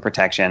 excellent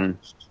protection,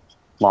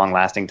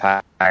 long-lasting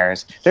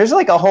tires. There's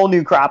like a whole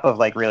new crop of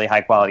like really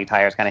high-quality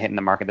tires kind of hitting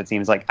the market that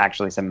seems like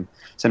actually some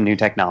new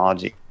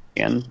technology.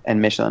 And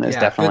Michelin is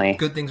definitely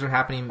good things are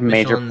happening. A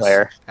major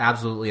player,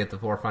 absolutely at the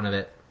forefront of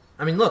it.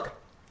 I mean, look,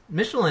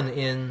 Michelin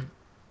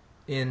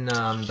in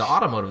the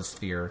automotive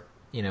sphere,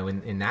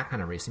 in that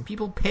kind of racing,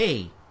 people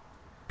pay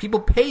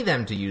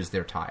them to use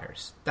their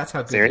tires. That's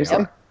how good Seriously?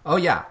 they are. Oh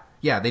yeah.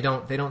 They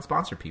don't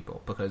sponsor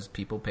people because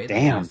people pay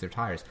them to use their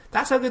tires.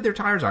 That's how good their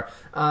tires are.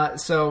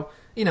 So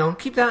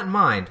keep that in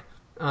mind.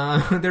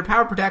 Their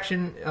Power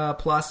Protection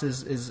Plus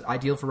is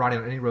ideal for riding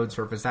on any road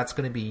surface. That's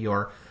going to be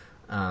your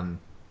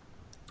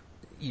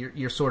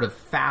sort of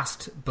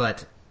fast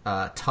but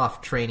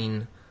tough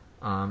training,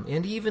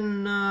 and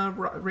even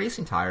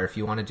racing tire if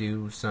you want to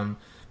do some,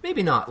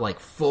 maybe not like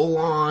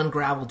full-on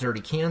gravel,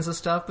 dirty Kansas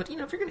stuff, but if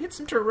you're going to hit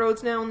some dirt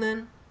roads now and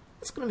then,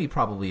 it's going to be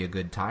probably a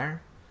good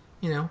tire,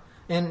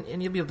 and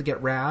you'll be able to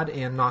get rad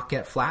and not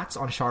get flats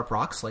on sharp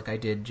rocks like I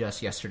did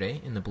just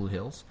yesterday in the Blue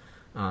Hills,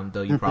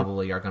 though you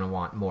probably are going to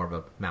want more of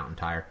a mountain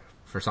tire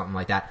for something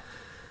like that.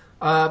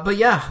 But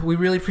yeah, we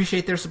really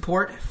appreciate their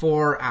support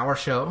for our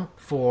show,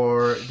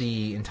 for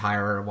the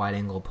entire Wide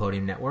Angle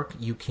Podium Network.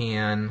 You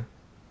can,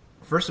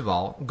 first of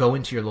all, go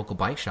into your local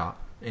bike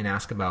shop and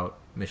ask about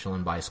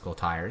Michelin bicycle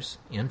tires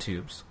and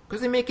tubes,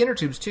 because they make inner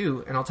tubes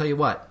too, and I'll tell you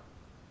what,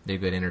 they're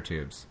good inner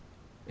tubes.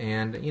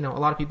 And, a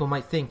lot of people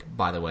might think,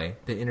 by the way,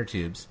 that inner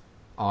tubes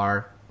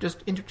are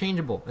just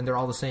interchangeable and they're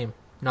all the same.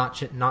 Not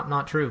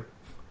true.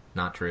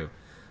 Not true.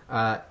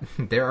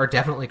 There are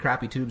definitely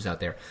crappy tubes out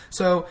there.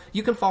 So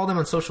you can follow them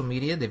on social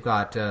media. They've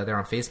got they're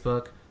on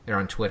Facebook, they're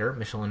on Twitter,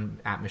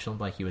 at Michelin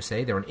Bike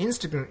USA. They're on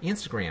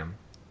Instagram,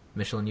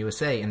 Michelin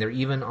USA, and they're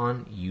even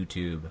on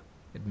YouTube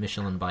at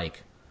Michelin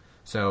Bike.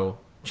 So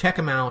check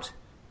them out.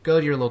 Go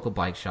to your local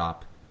bike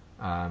shop.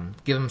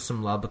 Give them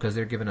some love because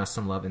they're giving us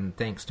some love, and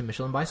thanks to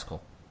Michelin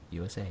Bicycle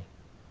USA.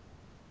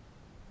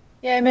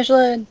 Yay,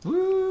 Michelin!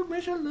 Woo,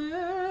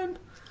 Michelin!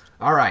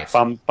 All right.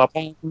 Bum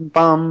bum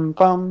bum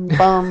bum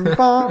bum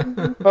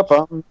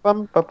bum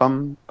bum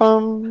bum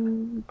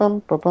bum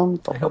bum bum.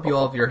 I hope you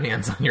all have your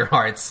hands on your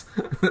hearts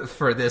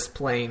for this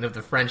playing of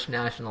the French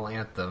national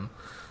anthem.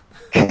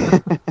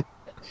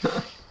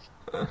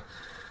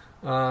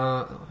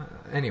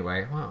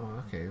 Anyway,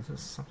 well, okay, this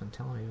is something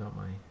telling me about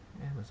my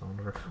Amazon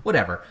order.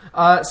 Whatever.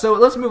 So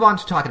let's move on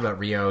to talking about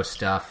Rio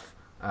stuff.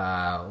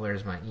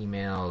 Where's my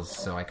emails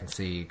so I can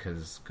see?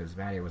 Because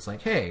Maddie was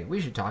like, hey,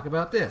 we should talk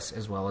about this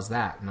as well as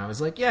that. And I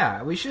was like,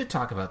 yeah, we should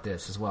talk about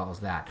this as well as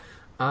that.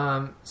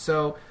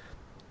 So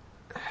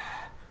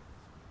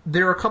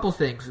there are a couple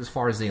things as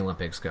far as the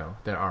Olympics go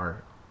that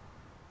are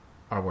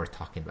worth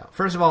talking about.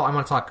 First of all, I'm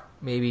going to talk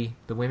maybe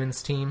the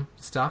women's team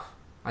stuff.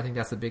 I think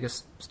that's the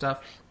biggest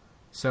stuff.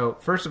 So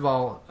first of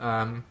all,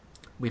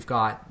 we've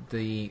got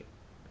the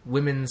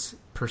women's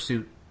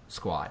pursuit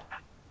squad,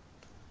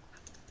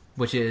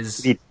 which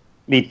is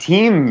the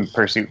team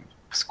pursuit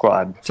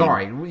squad.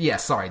 Sorry,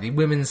 the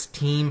women's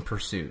team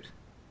pursuit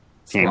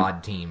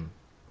squad team.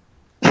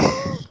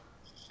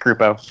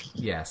 Grupo.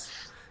 Yes,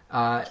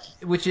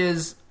 which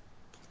is.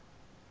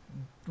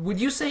 Would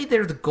you say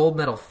they're the gold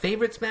medal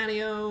favorites,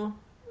 Matteo,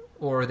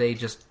 or are they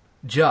just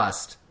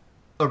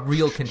a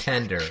real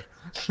contender?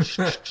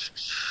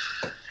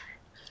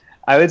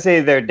 I would say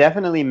they're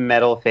definitely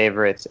medal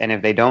favorites, and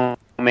if they don't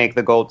make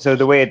the gold... So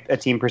the way a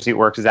team pursuit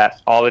works is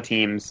that all the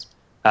teams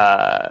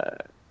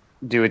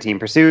do a team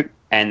pursuit,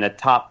 and the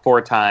top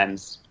 4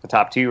 times, the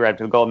top 2 ride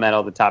for the gold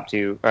medal, the top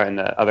 2, and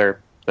the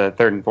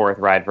third and fourth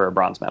ride for a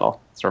bronze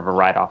medal, sort of a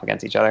ride off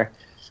against each other.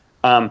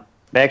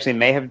 They actually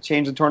may have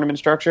changed the tournament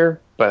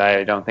structure, but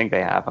I don't think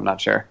they have. I'm not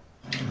sure.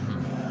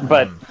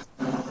 But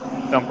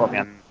don't quote me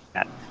on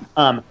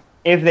that.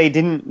 If they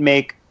didn't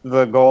make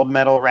the gold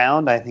medal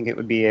round, I think it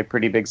would be a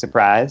pretty big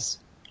surprise.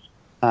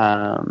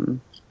 But,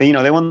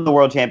 they won the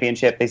world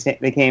championship.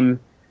 They came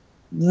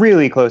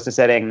really close to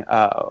setting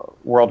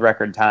world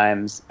record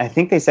times. I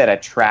think they set a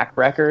track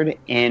record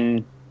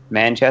in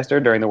Manchester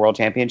during the world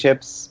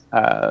championships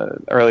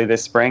early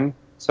this spring.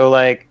 So,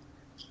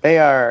 they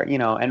are,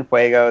 en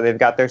fuego. They've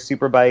got their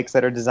super bikes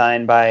that are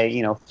designed by,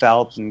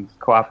 Felt in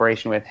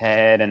cooperation with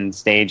Head and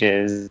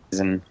Stages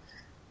and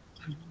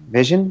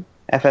Vision,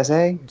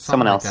 FSA,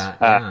 someone else. Like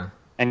that, yeah.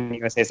 And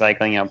USA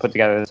Cycling, put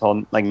together this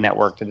whole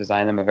network to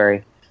design them a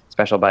very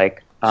special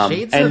bike.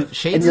 Shades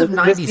of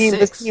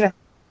 96.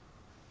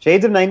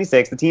 Shades of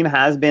 96. The team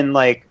has been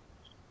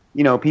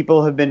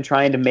people have been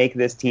trying to make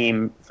this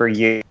team for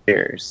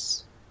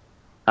years.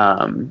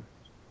 And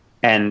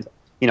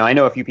I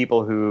know a few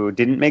people who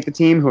didn't make the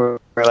team who were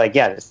like,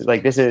 yeah, this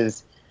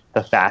is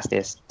the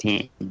fastest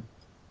team.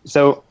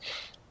 So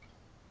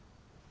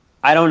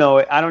I don't know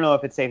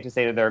if it's safe to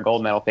say that they're a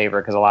gold medal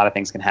favorite because a lot of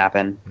things can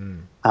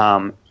happen.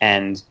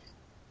 And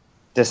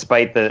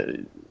despite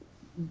the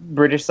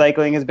British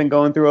cycling has been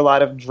going through a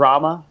lot of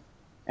drama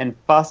and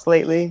fuss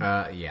lately.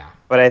 Yeah.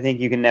 But I think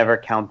you can never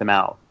count them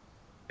out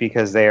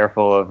because they are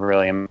full of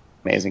really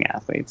amazing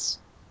athletes.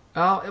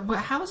 But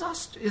how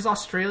is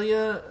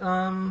Australia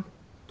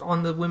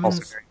on the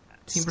women's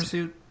team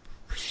pursuit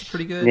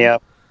pretty good? Yeah.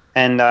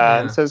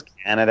 And so is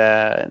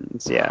Canada,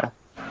 and yeah.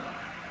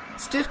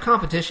 Stiff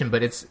competition,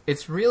 but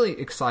it's really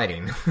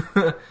exciting.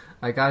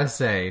 I gotta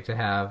say, to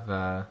have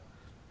a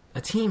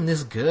team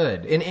this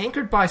good and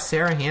anchored by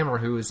Sarah Hammer,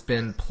 who has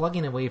been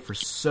plugging away for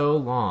so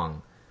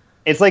long.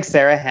 It's like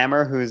Sarah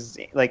Hammer, who's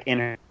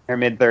in her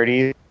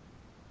mid-30s.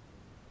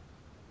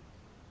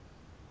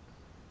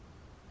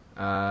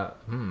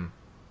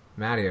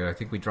 Matteo, I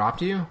think we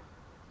dropped you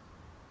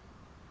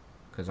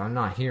because I'm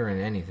not hearing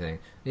anything.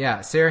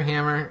 Yeah, Sarah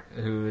Hammer,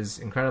 who is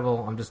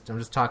incredible. I'm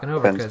just talking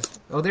over because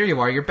there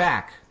you are. You're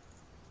back.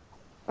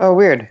 Oh,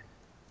 weird.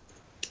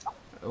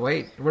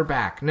 Wait, we're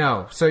back.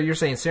 No, so you're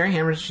saying Sarah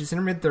Hammer? She's in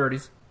her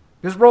mid-30s.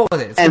 Just roll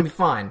with it. It's gonna be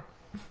fine.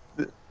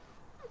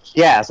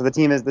 Yeah. So the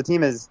team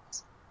is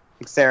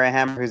Sarah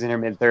Hammer, who's in her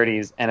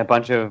mid-30s, and a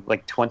bunch of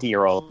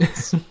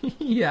 20-year-olds.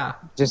 Yeah.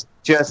 Just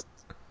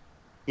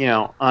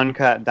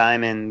uncut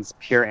diamonds,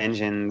 pure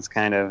engines,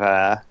 kind of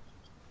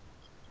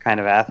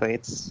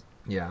athletes.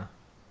 Yeah.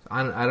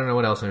 I don't know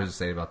what else there is to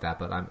say about that,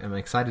 but I'm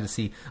excited to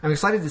see. I'm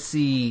excited to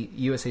see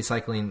USA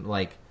Cycling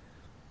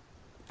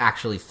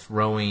actually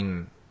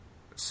throwing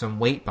some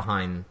weight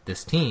behind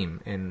this team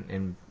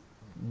and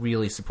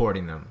really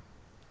supporting them.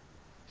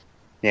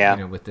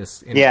 Yeah. With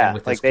this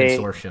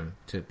consortium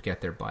to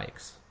get their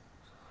bikes.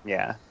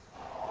 Yeah.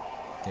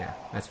 Yeah,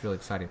 that's really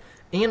exciting.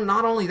 And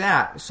not only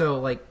that,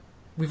 so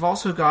we've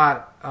also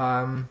got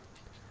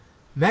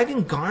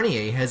Megan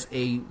Garnier has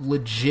a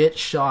legit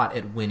shot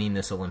at winning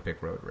this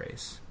Olympic road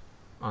race.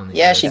 On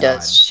the she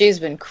does. She's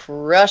been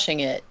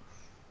crushing it.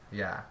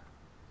 Yeah.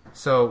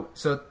 So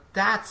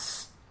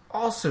that's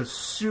also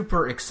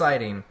super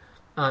exciting,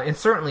 and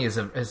certainly is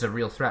a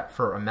real threat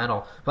for a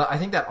medal. But I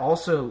think that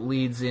also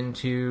leads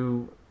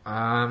into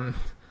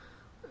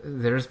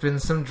there's been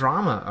some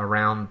drama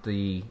around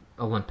the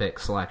Olympic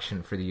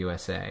selection for the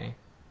USA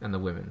and the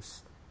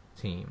women's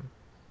team.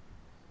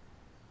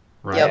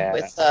 Right? Yep,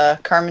 with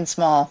Carmen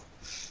Small.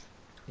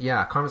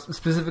 Yeah,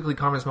 specifically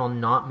Carmen Small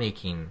not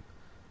making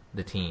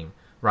the team,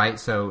 right?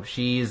 So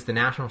she's the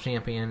national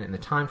champion in the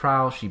time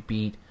trial. She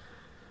beat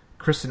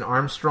Kristen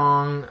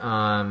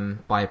Armstrong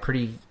by a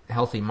pretty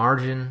healthy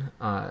margin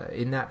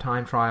in that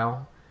time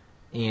trial,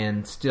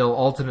 and still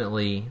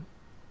ultimately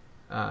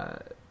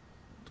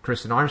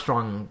Kristen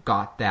Armstrong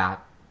got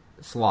that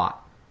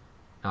slot,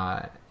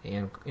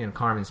 and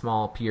Carmen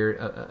Small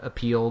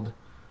appealed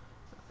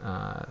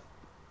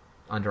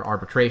under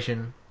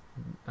arbitration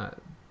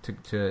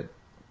to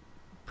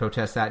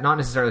protest that. Not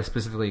necessarily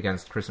specifically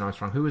against Kristen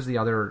Armstrong. Who was the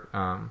other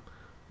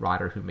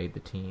rider who made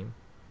the team?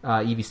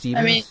 Evie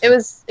Stevens. I mean, it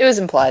was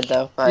implied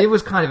though. But... It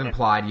was kind of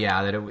implied, yeah.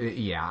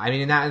 I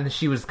mean, and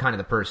she was kind of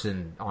the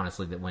person,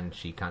 honestly, that when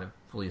she kind of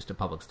released a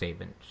public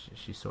statement,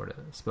 she sort of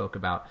spoke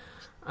about.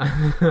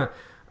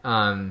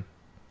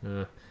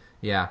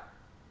 Yeah.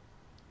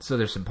 So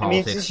there's some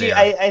politics there.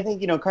 I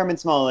think, Carmen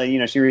Small,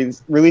 she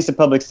released a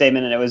public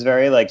statement and it was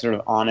very, like, sort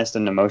of honest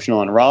and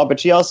emotional and raw. But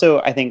she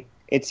also, I think,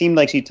 it seemed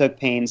like she took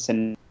pains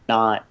to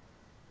not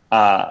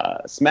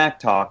smack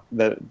talk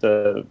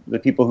the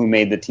people who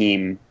made the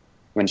team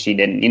when she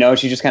didn't.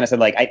 She just kind of said,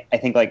 like, I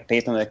think, like,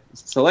 based on the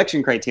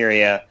selection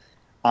criteria,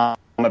 I'm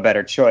a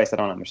better choice. I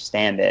don't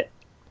understand it.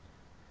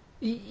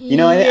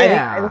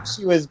 I think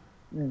she was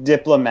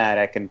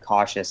diplomatic and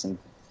cautious and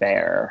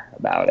fair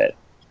about it.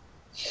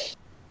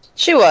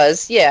 She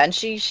was, yeah, and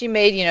she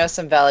made,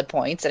 some valid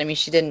points. And I mean,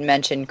 she didn't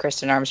mention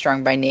Kristen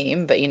Armstrong by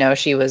name, but,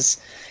 she was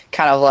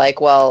kind of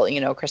like, well,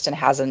 Kristen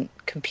hasn't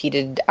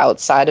competed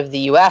outside of the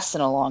U.S.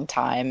 in a long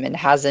time and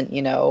hasn't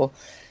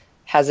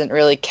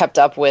really kept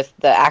up with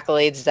the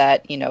accolades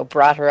that,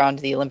 brought her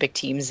onto the Olympic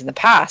teams in the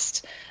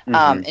past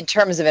in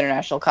terms of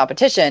international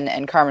competition.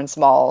 And Carmen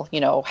Small,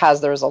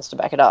 has the results to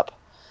back it up.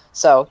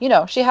 So,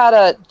 she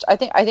had I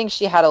think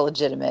she had a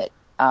legitimate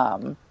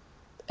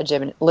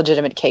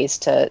case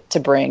to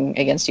bring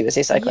against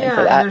USA Cycling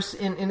for that.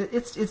 And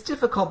it's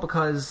difficult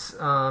because,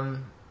 I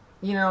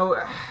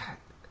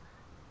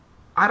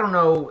don't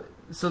know.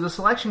 So the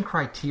selection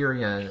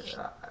criteria,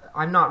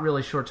 I'm not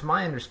really sure. To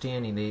my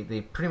understanding,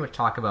 they pretty much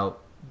talk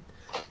about,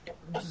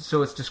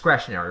 so it's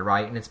discretionary,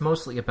 right? And it's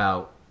mostly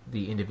about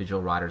the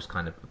individual rider's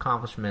kind of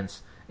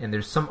accomplishments. And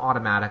there's some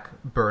automatic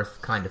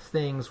berth kind of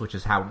things, which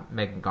is how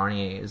Megan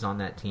Garnier is on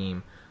that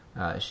team.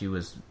 She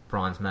was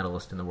bronze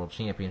medalist in the World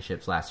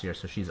Championships last year,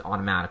 so she's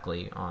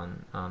automatically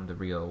on the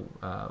Rio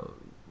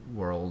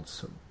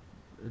Worlds,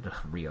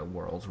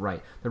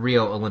 right? The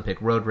Rio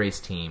Olympic road race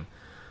team.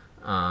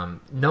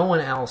 No one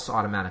else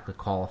automatically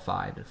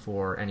qualified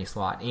for any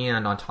slot,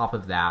 and on top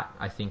of that,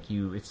 I think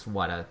is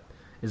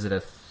it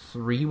a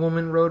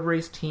 3-woman road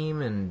race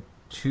team and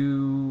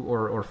 2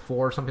 or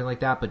 4 something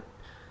like that? But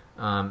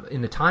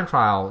in the time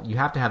trial, you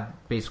have to have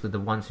basically the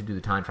ones who do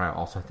the time trial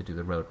also have to do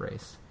the road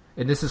race.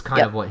 And this is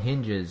kind of what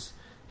hinges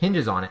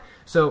on it.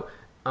 So,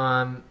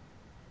 something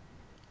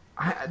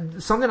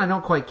I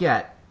don't quite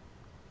get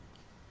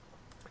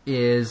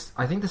is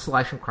I think the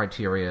selection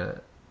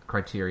criteria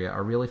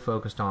are really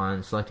focused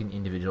on selecting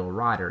individual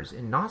riders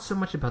and not so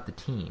much about the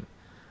team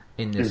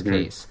in this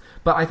case.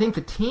 But I think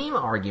the team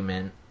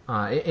argument,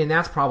 and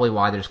that's probably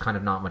why there's kind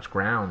of not much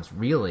grounds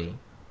really,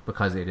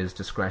 because it is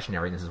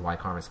discretionary. And this is why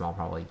Carmen Small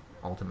probably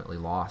ultimately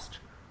lost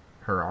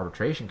her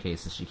arbitration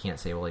cases. She can't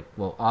say,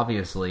 well,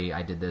 obviously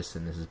I did this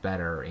and this is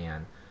better,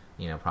 and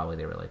probably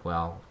they were like,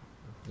 well,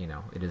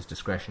 it is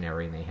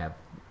discretionary, and they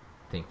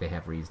think they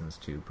have reasons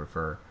to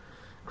prefer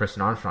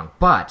Kristen Armstrong.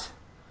 But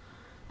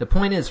the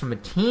point is, from a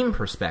team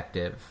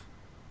perspective,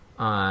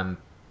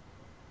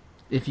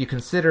 if you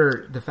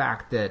consider the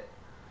fact that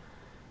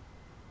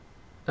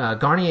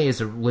Garnier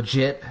is a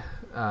legit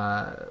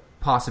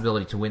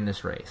possibility to win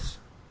this race,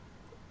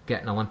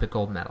 get an Olympic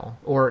gold medal,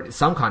 or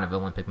some kind of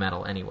Olympic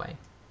medal anyway,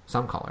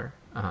 some color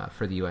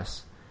for the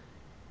U.S.,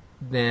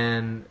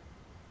 then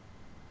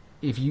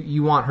if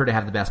you want her to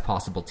have the best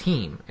possible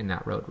team in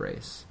that road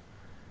race.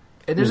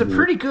 And there's a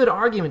pretty good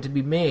argument to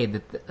be made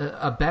that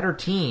a better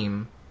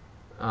team,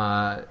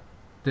 that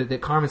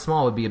Carmen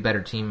Small would be a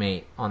better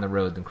teammate on the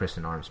road than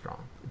Kristen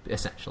Armstrong,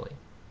 essentially.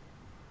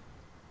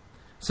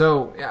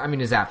 So, I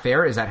mean, is that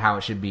fair? Is that how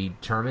it should be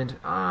determined?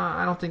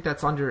 I don't think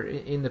that's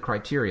in the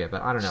criteria,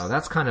 but I don't know.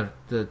 That's kind of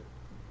the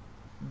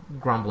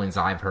grumblings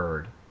I've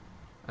heard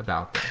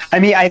about this. I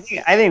mean, I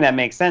think that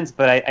makes sense,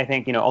 but I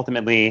think,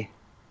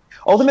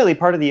 ultimately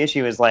part of the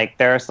issue is, like,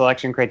 there are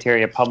selection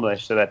criteria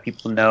published so that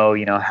people know,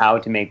 how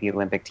to make the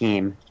Olympic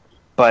team,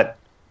 but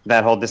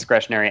that whole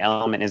discretionary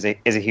element is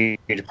a huge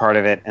part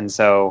of it. And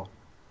so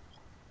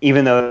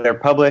even though they're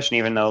published, and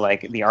even though,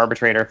 like, the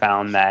arbitrator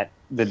found that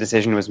the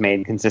decision was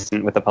made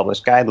consistent with the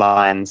published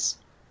guidelines,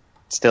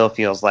 it still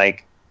feels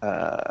like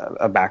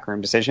a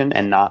backroom decision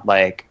and not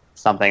like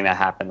something that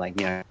happened. Like,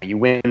 you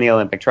win the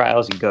Olympic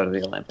trials, you go to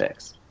the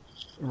Olympics.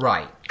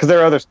 Right. Because there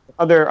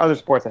are other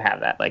sports that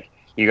have that. Like,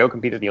 you go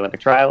compete at the Olympic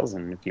trials,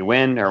 and if you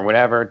win or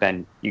whatever,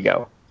 then you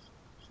go.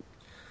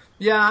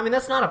 Yeah, I mean,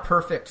 that's not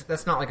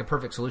like a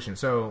perfect solution.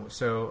 So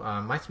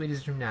my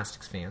sweetie's a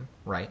gymnastics fan,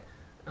 right?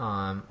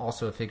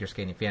 Also a figure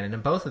skating fan, and in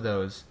both of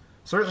those,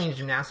 certainly in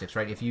gymnastics,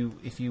 right? If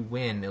you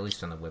win, at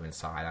least on the women's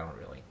side,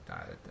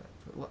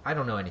 I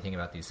don't know anything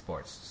about these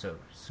sports,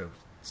 so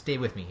stay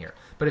with me here.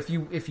 But if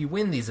you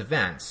win these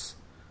events,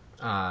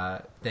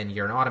 then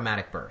you're an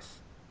automatic berth,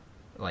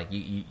 like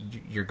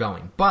you're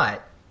going.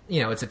 But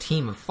it's a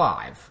team of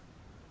 5,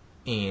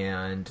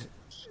 and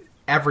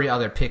every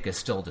other pick is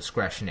still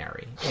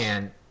discretionary,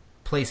 and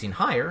placing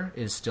higher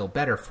is still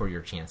better for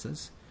your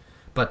chances.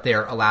 but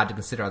they're allowed to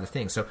consider other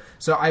things.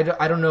 So I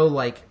don't know,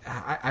 like,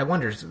 I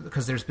wonder,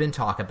 because there's been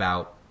talk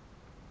about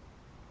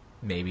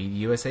maybe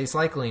USA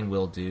Cycling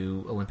will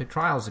do Olympic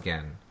trials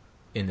again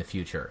in the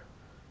future.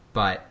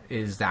 But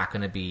is that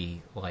going to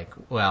be like,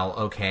 well,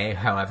 okay,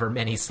 however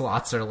many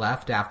slots are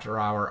left after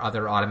our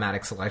other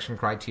automatic selection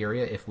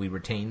criteria, if we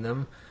retain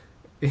them?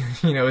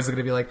 Is it going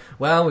to be like,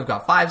 well, we've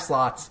got 5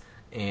 slots,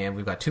 and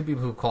we've got 2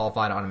 people who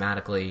qualified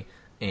automatically,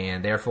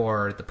 and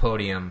therefore the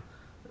podium,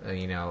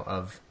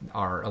 of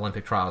our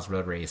Olympic trials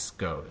road race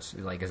goes.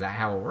 Like, is that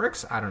how it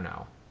works? I don't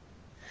know.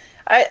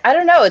 I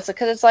don't know. It's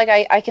because it's like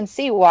I can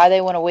see why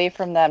they went away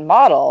from that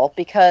model,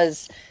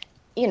 because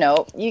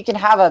you can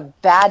have a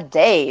bad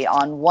day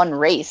on one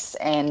race,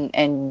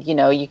 and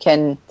you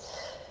can,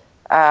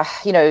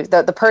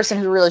 the person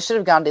who really should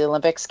have gone to the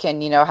Olympics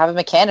can, have a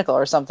mechanical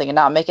or something and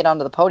not make it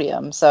onto the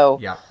podium. So,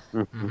 yeah.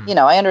 Mm-hmm.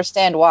 I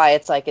understand why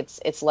it's like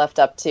it's left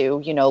up to,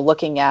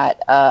 looking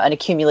at an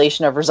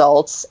accumulation of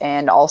results,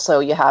 and also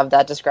you have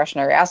that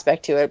discretionary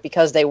aspect to it,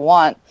 because they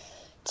want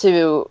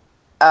to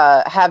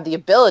have the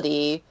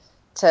ability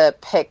to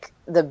pick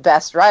the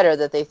best rider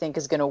that they think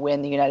is going to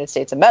win the United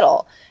States a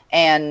medal.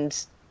 And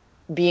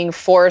being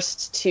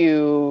forced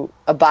to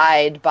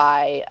abide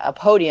by a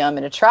podium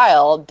in a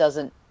trial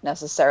doesn't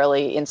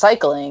necessarily, in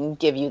cycling,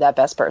 give you that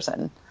best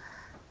person.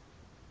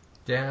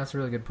 Yeah, that's a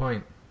really good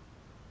point.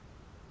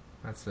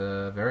 That's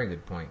a very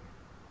good point.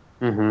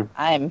 Mm-hmm.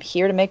 I'm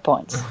here to make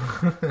points.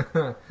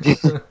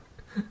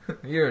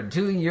 You're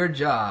doing your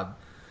job.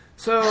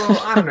 So,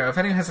 I don't know. If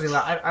anyone has any...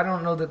 I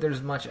don't know that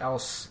there's much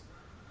else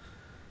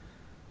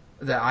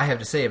that I have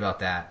to say about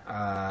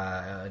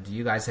that. Do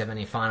you guys have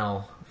any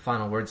final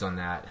words on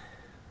that?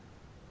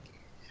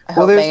 I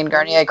hope Megan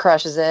Garnier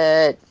crushes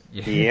it.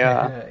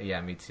 Yeah.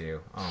 Yeah, me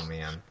too. Oh,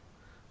 man.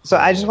 So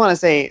I just want to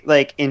say,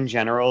 like, in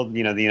general, the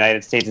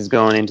United States is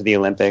going into the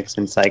Olympics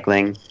in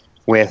cycling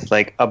with,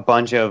 like, a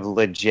bunch of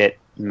legit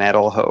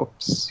medal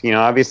hopes.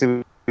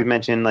 Obviously we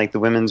mentioned, like, the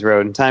women's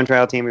road and time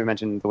trial team. We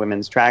mentioned the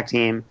women's track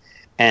team.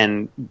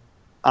 And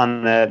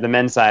on the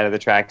men's side of the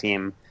track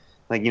team,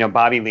 like,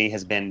 Bobby Lee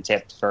has been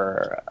tipped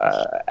for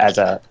as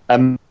a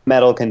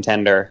medal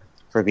contender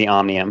for the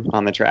Omnium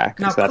on the track.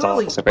 Now, so that's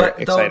also very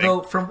exciting.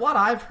 Though, from what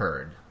I've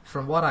heard,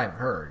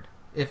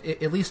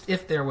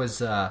 if there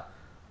was a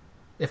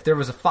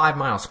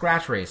 5-mile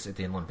scratch race at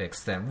the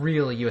Olympics, then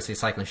really USA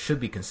Cycling should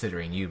be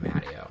considering you,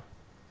 Matteo,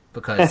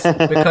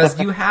 because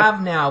you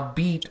have now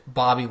beat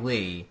Bobby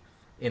Lee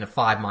in a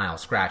 5-mile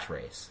scratch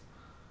race.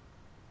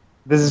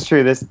 This is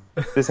true.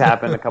 This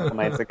happened a couple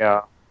nights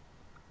ago,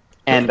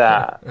 and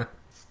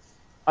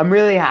I'm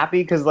really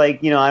happy because,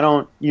 like, I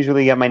don't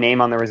usually get my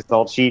name on the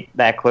result sheet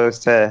that close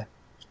to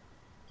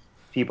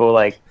people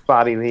like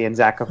Bobby Lee and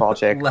Zach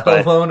Kowalczyk, let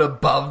alone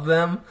above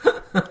them.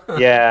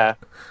 Yeah,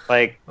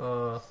 like,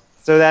 so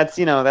that's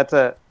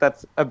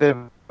that's a bit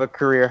of a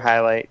career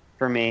highlight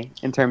for me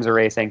in terms of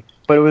racing.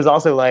 But it was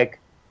also like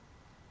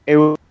it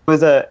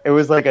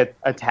was like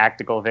a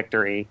tactical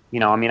victory.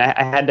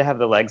 I had to have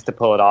the legs to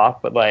pull it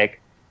off, but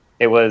like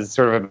it was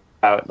sort of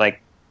about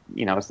like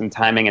some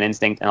timing and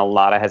instinct and a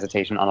lot of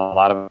hesitation on a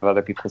lot of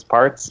other people's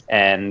parts,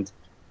 and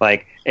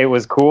like it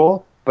was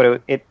cool,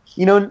 but it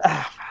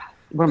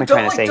what am I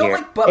trying to say here?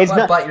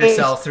 Don't butt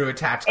yourself through a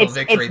tactical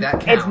victory. That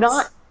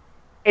counts.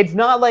 It's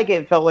not like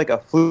it felt like a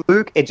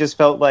fluke. It just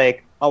felt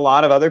like a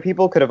lot of other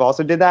people could have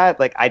also did that.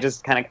 Like I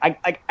just kind of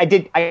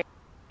I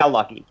got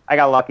lucky. I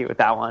got lucky with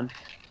that one.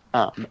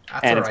 And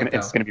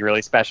it's gonna be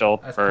really special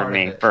for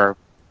me for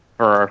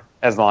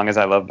as long as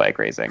I love bike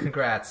racing.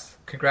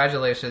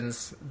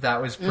 Congratulations!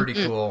 That was pretty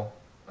cool.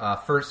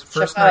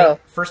 First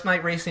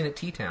night racing at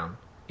T-Town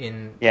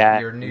in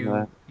your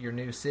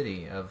new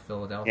city of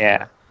Philadelphia.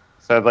 Yeah.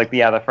 So like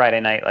the Friday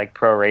night like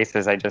pro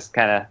races, I just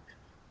kind of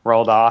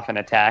rolled off and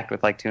attacked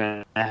with like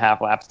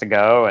 2.5 laps to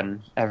go,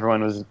 and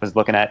everyone was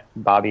looking at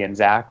Bobby and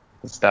Zach,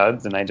 the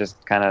studs, and I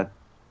just kind of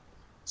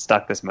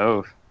stuck this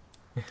move.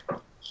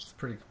 It's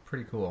pretty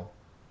cool.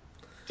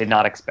 Did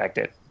not expect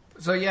it.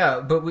 So yeah,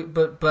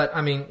 but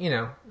I mean,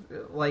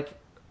 like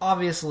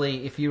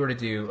obviously, if you were to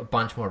do a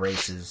bunch more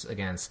races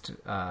against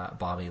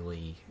Bobby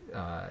Lee,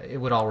 it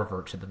would all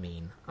revert to the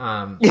mean.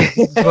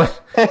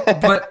 But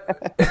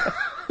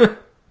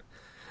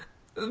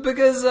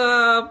because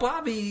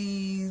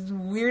Bobby,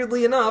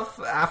 weirdly enough,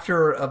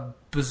 after a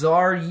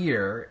bizarre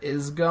year,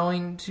 is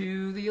going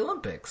to the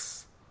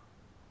Olympics.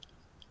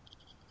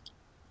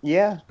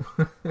 Yeah,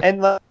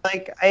 and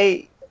like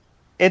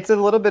it's a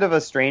little bit of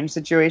a strange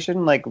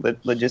situation, like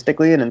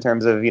logistically, and in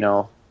terms of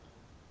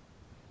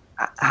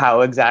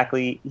how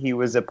exactly he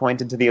was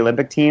appointed to the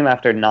Olympic team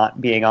after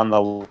not being on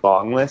the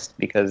long list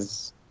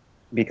because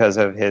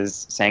of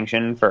his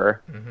sanction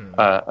for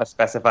a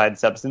specified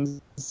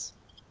substance.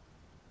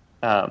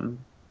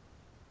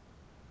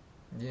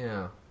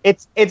 Yeah,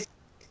 it's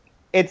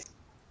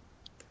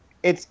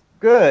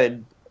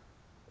good,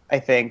 I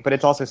think, but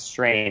it's also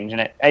strange,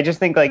 and I just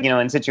think like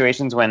in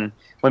situations when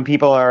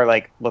people are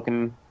like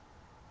looking,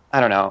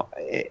 I don't know,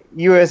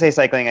 USA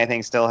Cycling I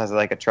think still has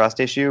like a trust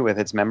issue with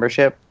its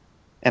membership,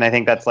 and I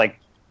think that's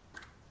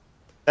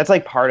that's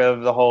like part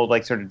of the whole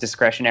like sort of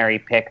discretionary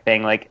pick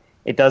thing. Like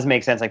it does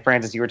make sense. Like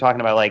Francis, you were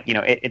talking about like,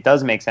 it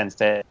does make sense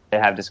to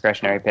have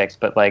discretionary picks,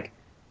 but like,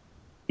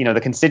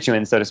 the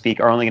constituents, so to speak,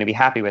 are only going to be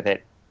happy with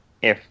it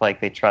if like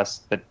they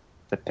trust the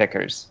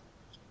pickers.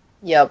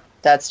 Yep,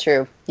 that's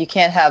true. You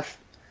can't have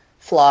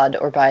flawed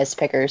or biased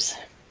pickers.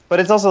 But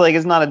it's also like,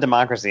 it's not a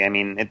democracy. I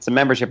mean, it's a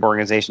membership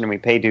organization and we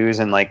pay dues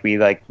and like we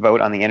like vote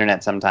on the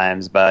internet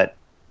sometimes, but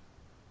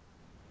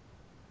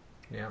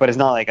it's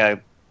not like a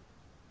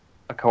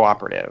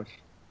cooperative.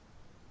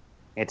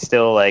 It's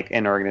still like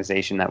an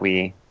organization that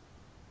we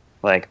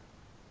like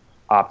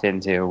opt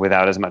into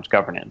without as much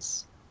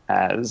governance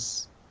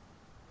as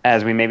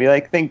we maybe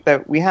like think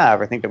that we have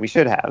or think that we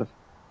should have.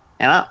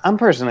 And I'm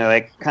personally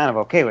like kind of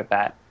okay with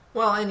that.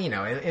 Well, and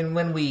and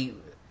when we,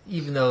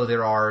 even though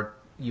there are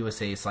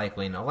USA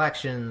Cycling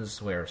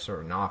elections where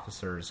certain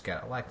officers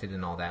get elected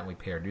and all that, and we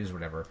pay our dues or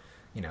whatever,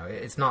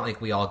 it's not like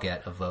we all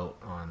get a vote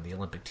on the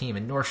Olympic team,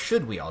 and nor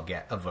should we all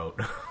get a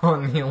vote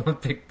on the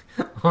Olympic,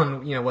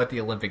 on what the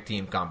Olympic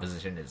team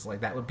composition is.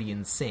 Like, that would be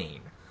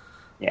insane.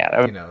 Yeah,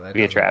 that would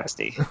be a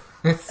travesty.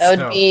 That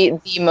would be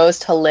the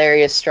most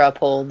hilarious straw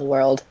poll in the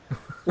world.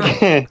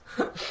 Be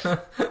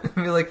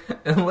like,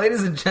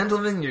 ladies and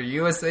gentlemen, your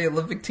USA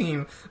Olympic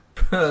team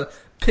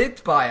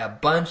picked by a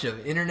bunch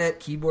of internet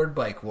keyboard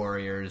bike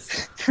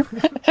warriors.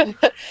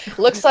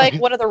 Looks like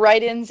one of the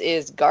write-ins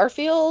is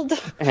Garfield.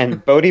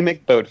 And Bodie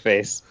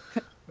McBoatface.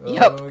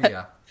 Yep. Oh,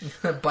 yeah.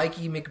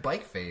 Bikey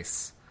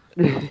McBikeface.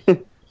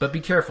 But be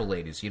careful,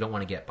 ladies. You don't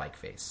want to get bike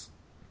face.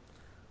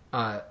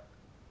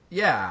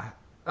 Yeah.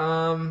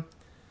 The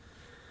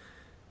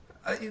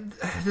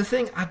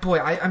thing...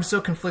 I'm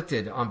so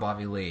conflicted on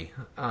Bobby Lee.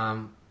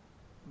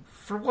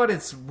 For what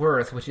it's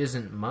worth, which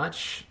isn't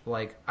much,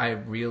 like, I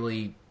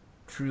really...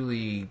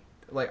 truly,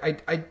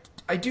 like,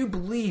 I do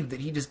believe that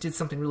he just did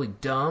something really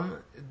dumb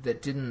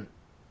that didn't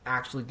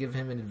actually give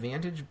him an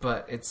advantage,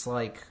 but it's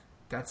like,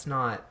 that's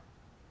not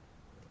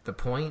the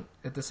point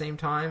at the same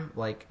time.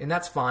 Like, and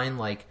that's fine.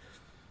 Like,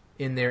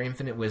 in their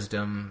infinite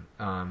wisdom,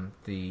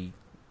 the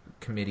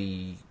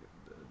committee,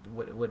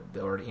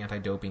 or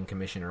anti-doping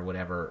commission or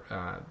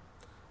whatever,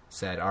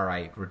 said, all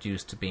right,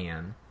 reduced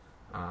ban.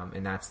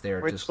 And that's their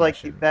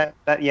discretion. Like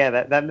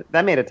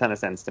that made a ton of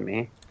sense to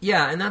me.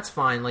 Yeah, and that's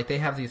fine. Like, they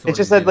have the authority. It's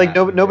just that like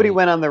nobody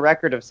went on the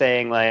record of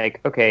saying like,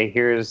 okay,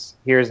 here's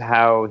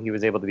how he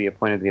was able to be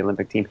appointed to the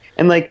Olympic team,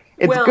 and like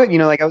it's good.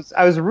 Like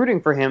I was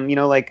rooting for him.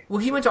 Like, well,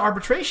 he went to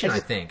arbitration, I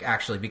think,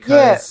 actually,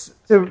 because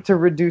to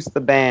reduce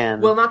the ban.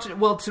 Well,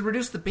 to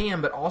reduce the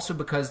ban, but also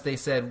because they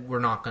said we're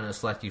not going to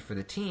select you for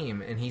the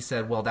team, and he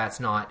said, well, that's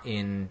not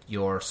in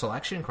your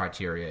selection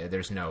criteria.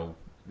 There's no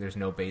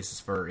basis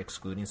for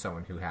excluding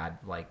someone who had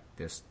like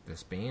this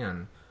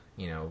ban,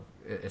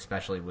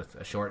 especially with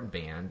a shortened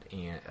ban,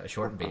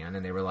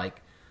 and they were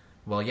like,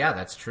 well, yeah,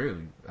 that's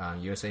true.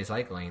 USA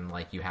Cycling,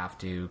 like, you have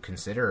to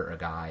consider a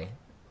guy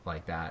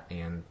like that,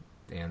 and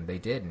they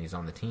did, and he's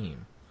on the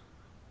team.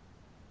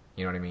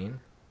 You know what I mean?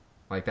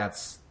 Like,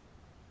 that's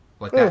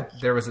like that.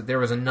 There was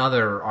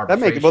another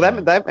arbitration.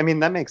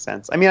 That makes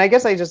sense. I mean, I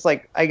guess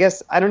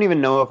I don't even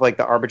know if like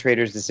the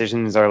arbitrators'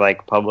 decisions are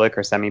like public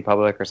or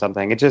semi-public or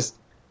something. It just.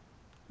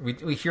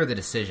 We hear the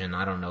decision.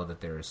 I don't know that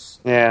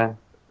there's... Yeah.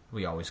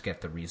 We always get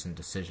the reasoned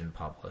decision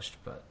published,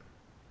 but...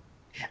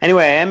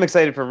 Anyway, I am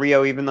excited for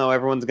Rio, even though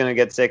everyone's going to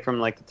get sick from,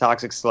 like, the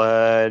toxic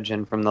sludge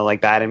and from the,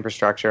 like, bad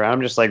infrastructure.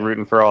 I'm just, like,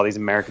 rooting for all these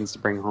Americans to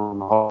bring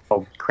home a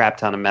whole crap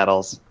ton of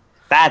medals.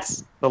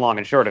 That's the long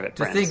and short of it,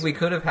 friends. To think we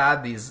could have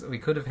had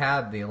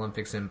the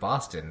Olympics in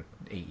Boston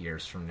 8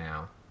 years from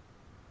now.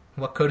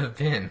 What could have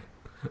been?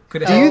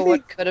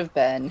 What could have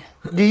been?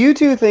 Do you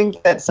two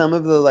think that some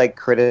of the like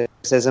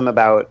criticism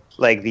about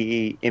like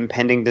the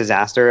impending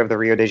disaster of the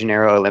Rio de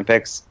Janeiro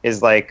Olympics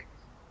is like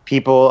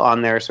people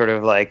on their sort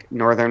of like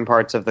northern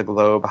parts of the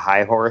globe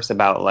high horse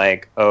about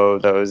like, oh,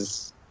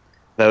 those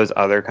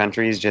other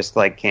countries just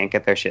like can't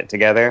get their shit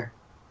together?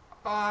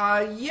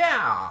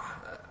 Yeah.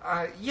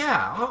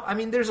 I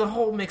mean, there's a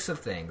whole mix of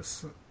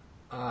things.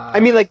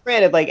 I mean, like,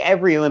 granted, like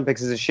every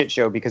Olympics is a shit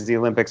show because the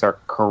Olympics are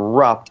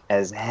corrupt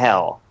as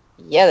hell.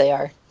 Yeah, they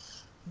are.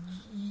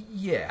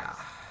 Yeah.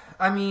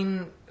 I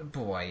mean,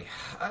 boy,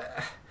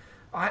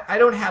 I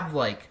don't have,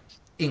 like,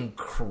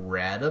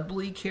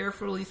 incredibly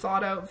carefully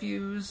thought out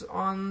views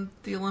on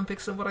the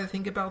Olympics and what I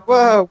think about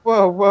them.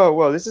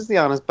 Whoa. This is the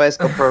Honest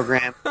Bicycle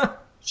program.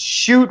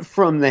 Shoot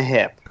from the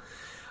hip.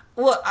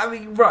 Well, I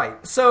mean,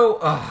 right. So,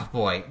 oh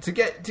boy, to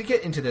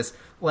get into this,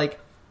 like,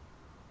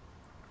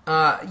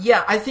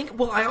 yeah, I think,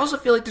 well, I also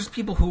feel like there's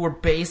people who were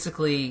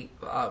basically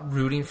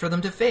rooting for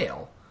them to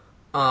fail.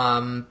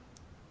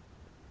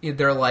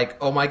 They're like,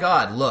 oh my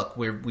god, look,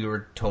 we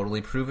were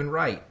totally proven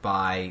right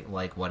by,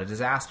 like, what a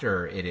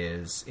disaster it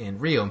is in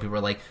Rio. And people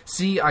are like,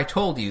 see, I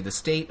told you, the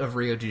state of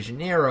Rio de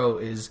Janeiro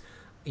is,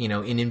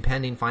 in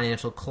impending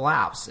financial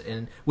collapse,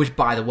 and which,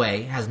 by the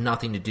way, has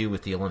nothing to do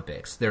with the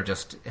Olympics. They're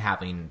just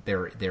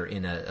they're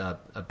in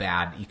a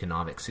bad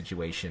economic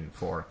situation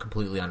for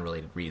completely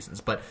unrelated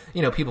reasons. But,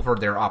 people for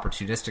their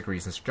opportunistic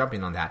reasons are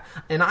jumping on that.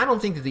 And I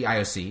don't think that the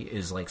IOC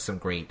is, like, some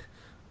great,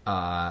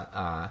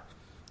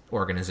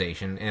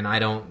 organization, and I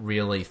don't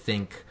really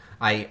think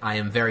I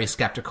am very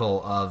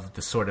skeptical of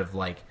the sort of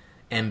like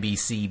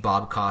NBC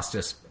Bob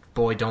Costas,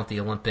 boy, don't the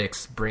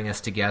Olympics bring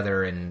us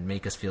together and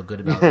make us feel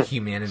good about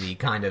humanity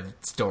kind of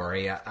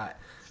story. I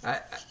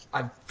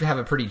have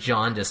a pretty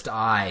jaundiced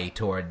eye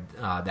toward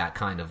that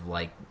kind of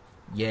like,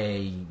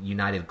 yay,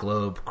 United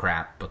Globe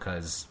crap,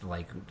 because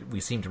like we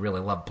seem to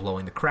really love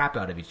blowing the crap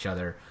out of each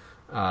other,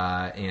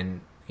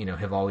 and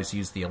have always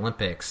used the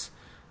Olympics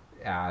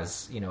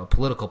as a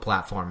political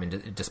platform.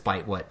 And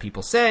despite what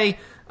people say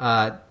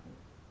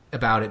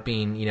about it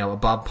being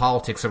above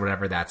politics or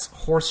whatever, that's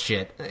horse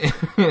shit.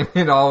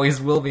 It always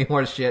will be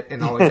horse shit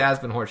and always has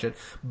been horse shit.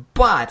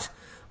 But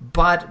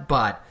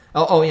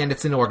and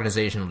it's an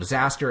organizational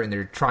disaster, and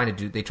they try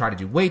to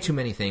do way too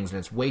many things, and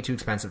it's way too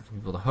expensive for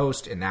people to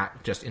host, and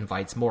that just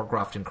invites more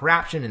graft and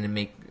corruption,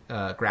 and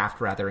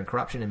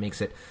corruption, and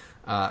makes it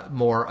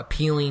more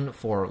appealing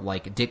for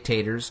like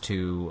dictators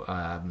to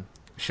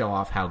show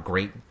off how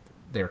great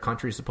their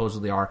countries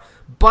supposedly are.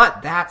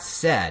 But that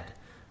said,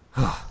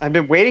 I've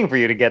been waiting for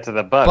you to get to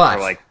the but for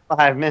like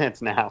 5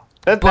 minutes now.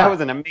 That was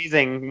an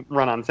amazing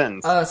run-on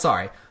sentence.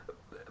 Sorry,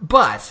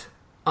 but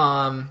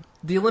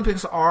the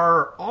Olympics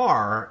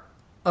are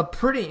a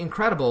pretty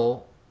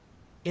incredible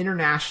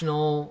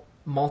international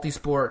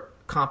multi-sport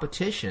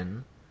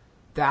competition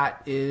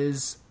that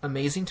is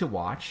amazing to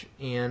watch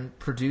and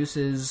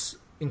produces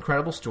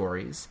incredible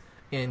stories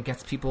and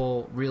gets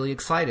people really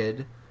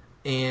excited,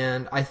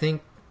 and I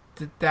think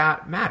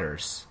that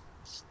matters.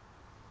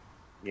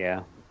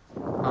 Yeah.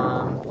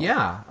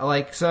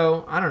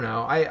 So I don't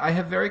know. I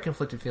have very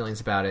conflicted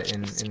feelings about it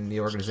in the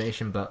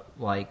organization, but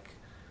like,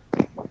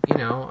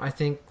 I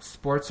think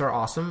sports are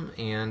awesome,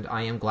 and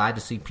I am glad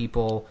to see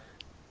people,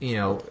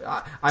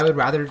 I would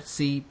rather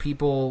see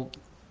people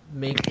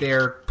make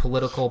their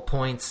political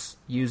points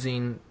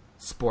using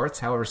sports,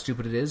 however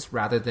stupid it is,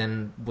 rather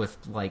than with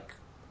like,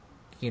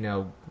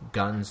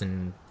 guns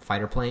and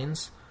fighter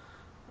planes.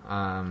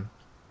 And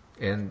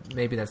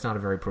maybe that's not a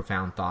very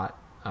profound thought,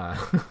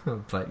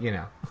 but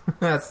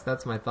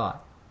that's my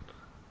thought.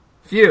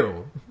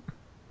 Phew.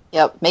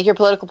 Yep, make your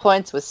political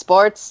points with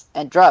sports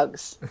and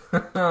drugs.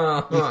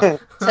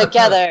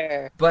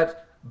 Together.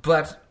 But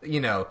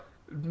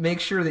make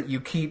sure that you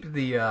keep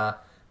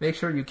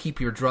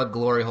your drug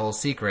glory hole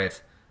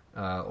secret,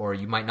 or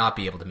you might not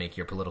be able to make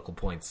your political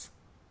points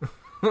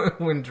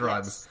when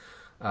drugs.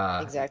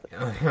 Yes. Exactly.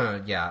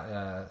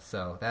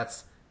 So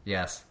that's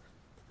yes.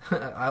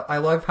 I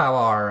love how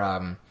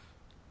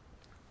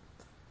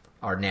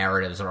our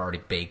narratives are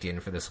already baked in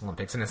for this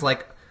Olympics, and it's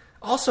like,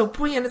 also,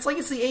 Brian, it's like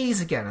it's the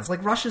 80s again. It's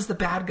like Russia's the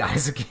bad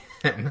guys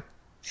again.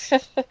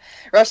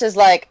 Russia's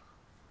like,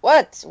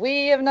 what?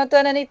 We have not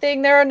done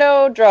anything. There are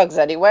no drugs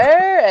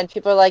anywhere. And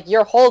people are like,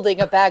 you're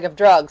holding a bag of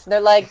drugs. And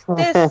they're like,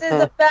 this is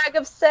a bag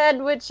of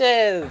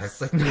sandwiches.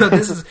 It's like, no,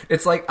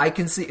 it's like, I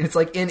can see, it's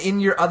like,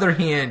 in your other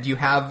hand, you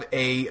have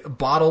a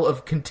bottle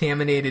of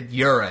contaminated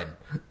urine.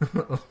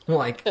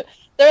 Like...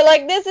 They're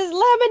like, this is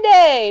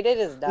lemonade. It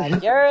is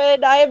not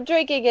urine. I am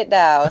drinking it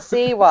now.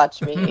 See,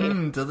 watch me.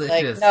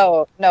 Delicious.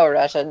 Like, no,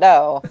 Russia,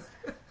 no.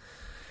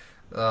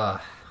 Man,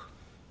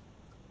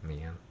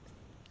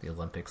 the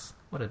Olympics.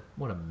 What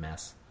a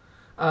mess.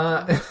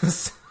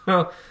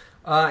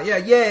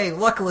 Yay!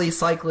 Luckily,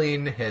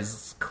 cycling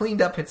has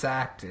cleaned up its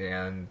act,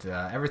 and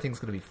everything's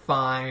going to be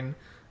fine.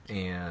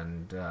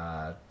 And there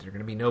are going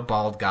to be no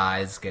bald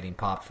guys getting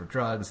popped for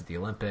drugs at the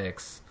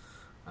Olympics.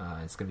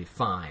 It's going to be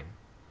fine.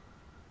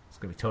 It's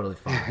going to be totally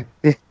fine.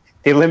 The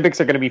Olympics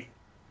are going to be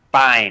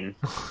fine.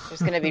 There's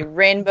going to be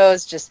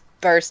rainbows just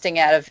bursting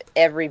out of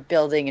every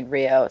building in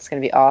Rio. It's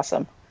going to be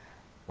awesome.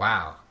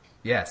 Wow.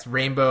 Yes,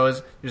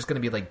 rainbows. There's going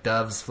to be like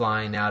doves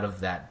flying out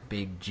of that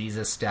big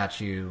Jesus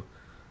statue.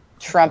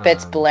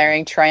 Trumpets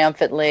blaring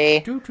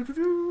triumphantly.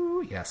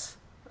 Yes.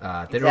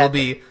 There will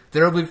be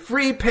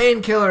free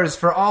painkillers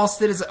for all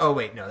citizens. Oh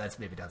wait, no, that's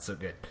maybe not so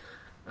good.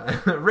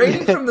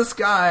 Raining from the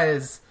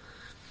skies.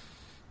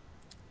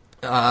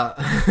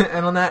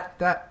 And on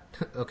that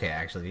okay,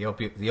 actually, the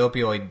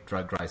opioid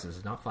drug crisis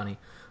is not funny.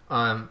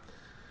 On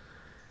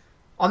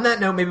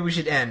that note, maybe we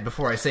should end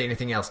before I say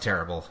anything else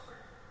terrible.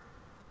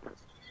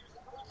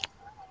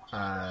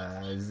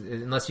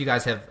 Unless you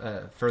guys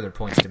have further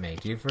points to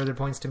make. Do you have further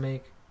points to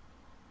make?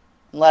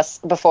 Unless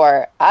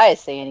before I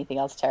say anything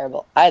else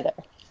terrible either.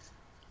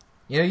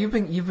 You've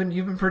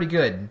been pretty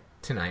good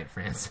tonight,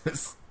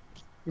 Francis.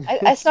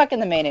 I snuck in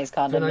the mayonnaise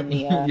condom in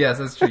the yes,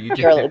 that's true. You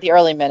did. The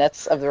early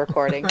minutes of the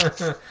recording.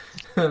 You've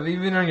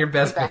been on your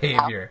best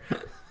behavior.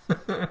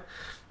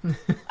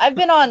 I've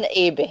been on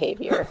a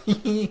behavior.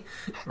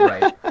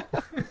 Right.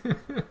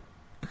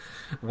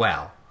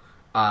 Well,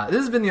 this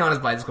has been the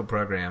Honest Bicycle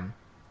program.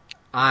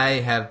 I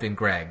have been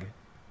Greg.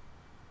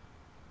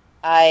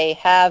 I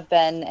have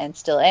been and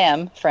still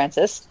am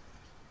Francis.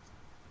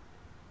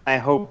 I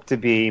hope to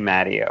be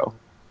Matteo.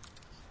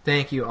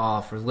 Thank you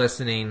all for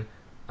listening.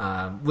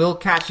 We'll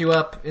catch you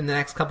up in the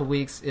next couple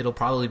weeks. It'll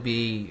probably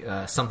be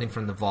something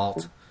from the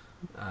vault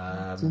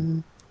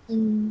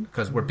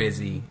because we're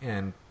busy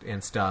and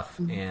stuff.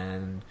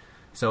 And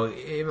So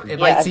it Yeah,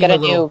 might I've seem got a a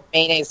little... new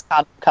mayonnaise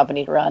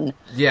company to run.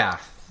 Yeah,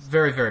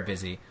 very, very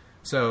busy.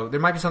 So there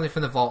might be something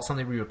from the vault,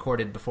 something we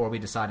recorded before we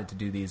decided to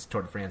do these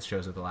Tour de France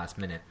shows at the last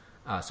minute.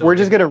 So we're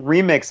just going to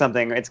remix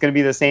something. It's going to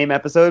be the same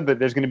episode, but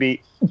there's going to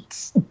be...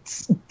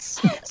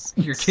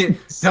 Your kid,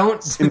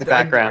 don't... in the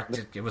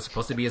background. It was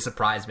supposed to be a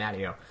surprise,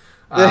 Matteo.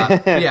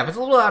 Yeah, if it's a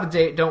little out of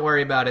date, don't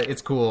worry about it.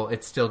 It's cool.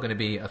 It's still going to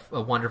be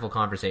a wonderful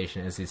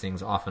conversation, as these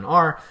things often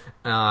are.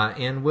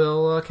 And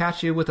we'll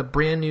catch you with a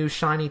brand new,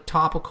 shiny,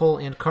 topical,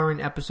 and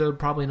current episode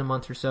probably in a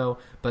month or so.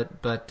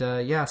 But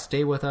yeah,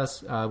 stay with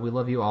us. We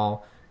love you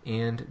all,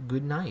 and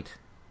good night.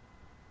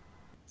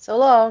 So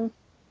long.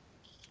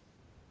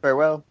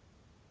 Farewell.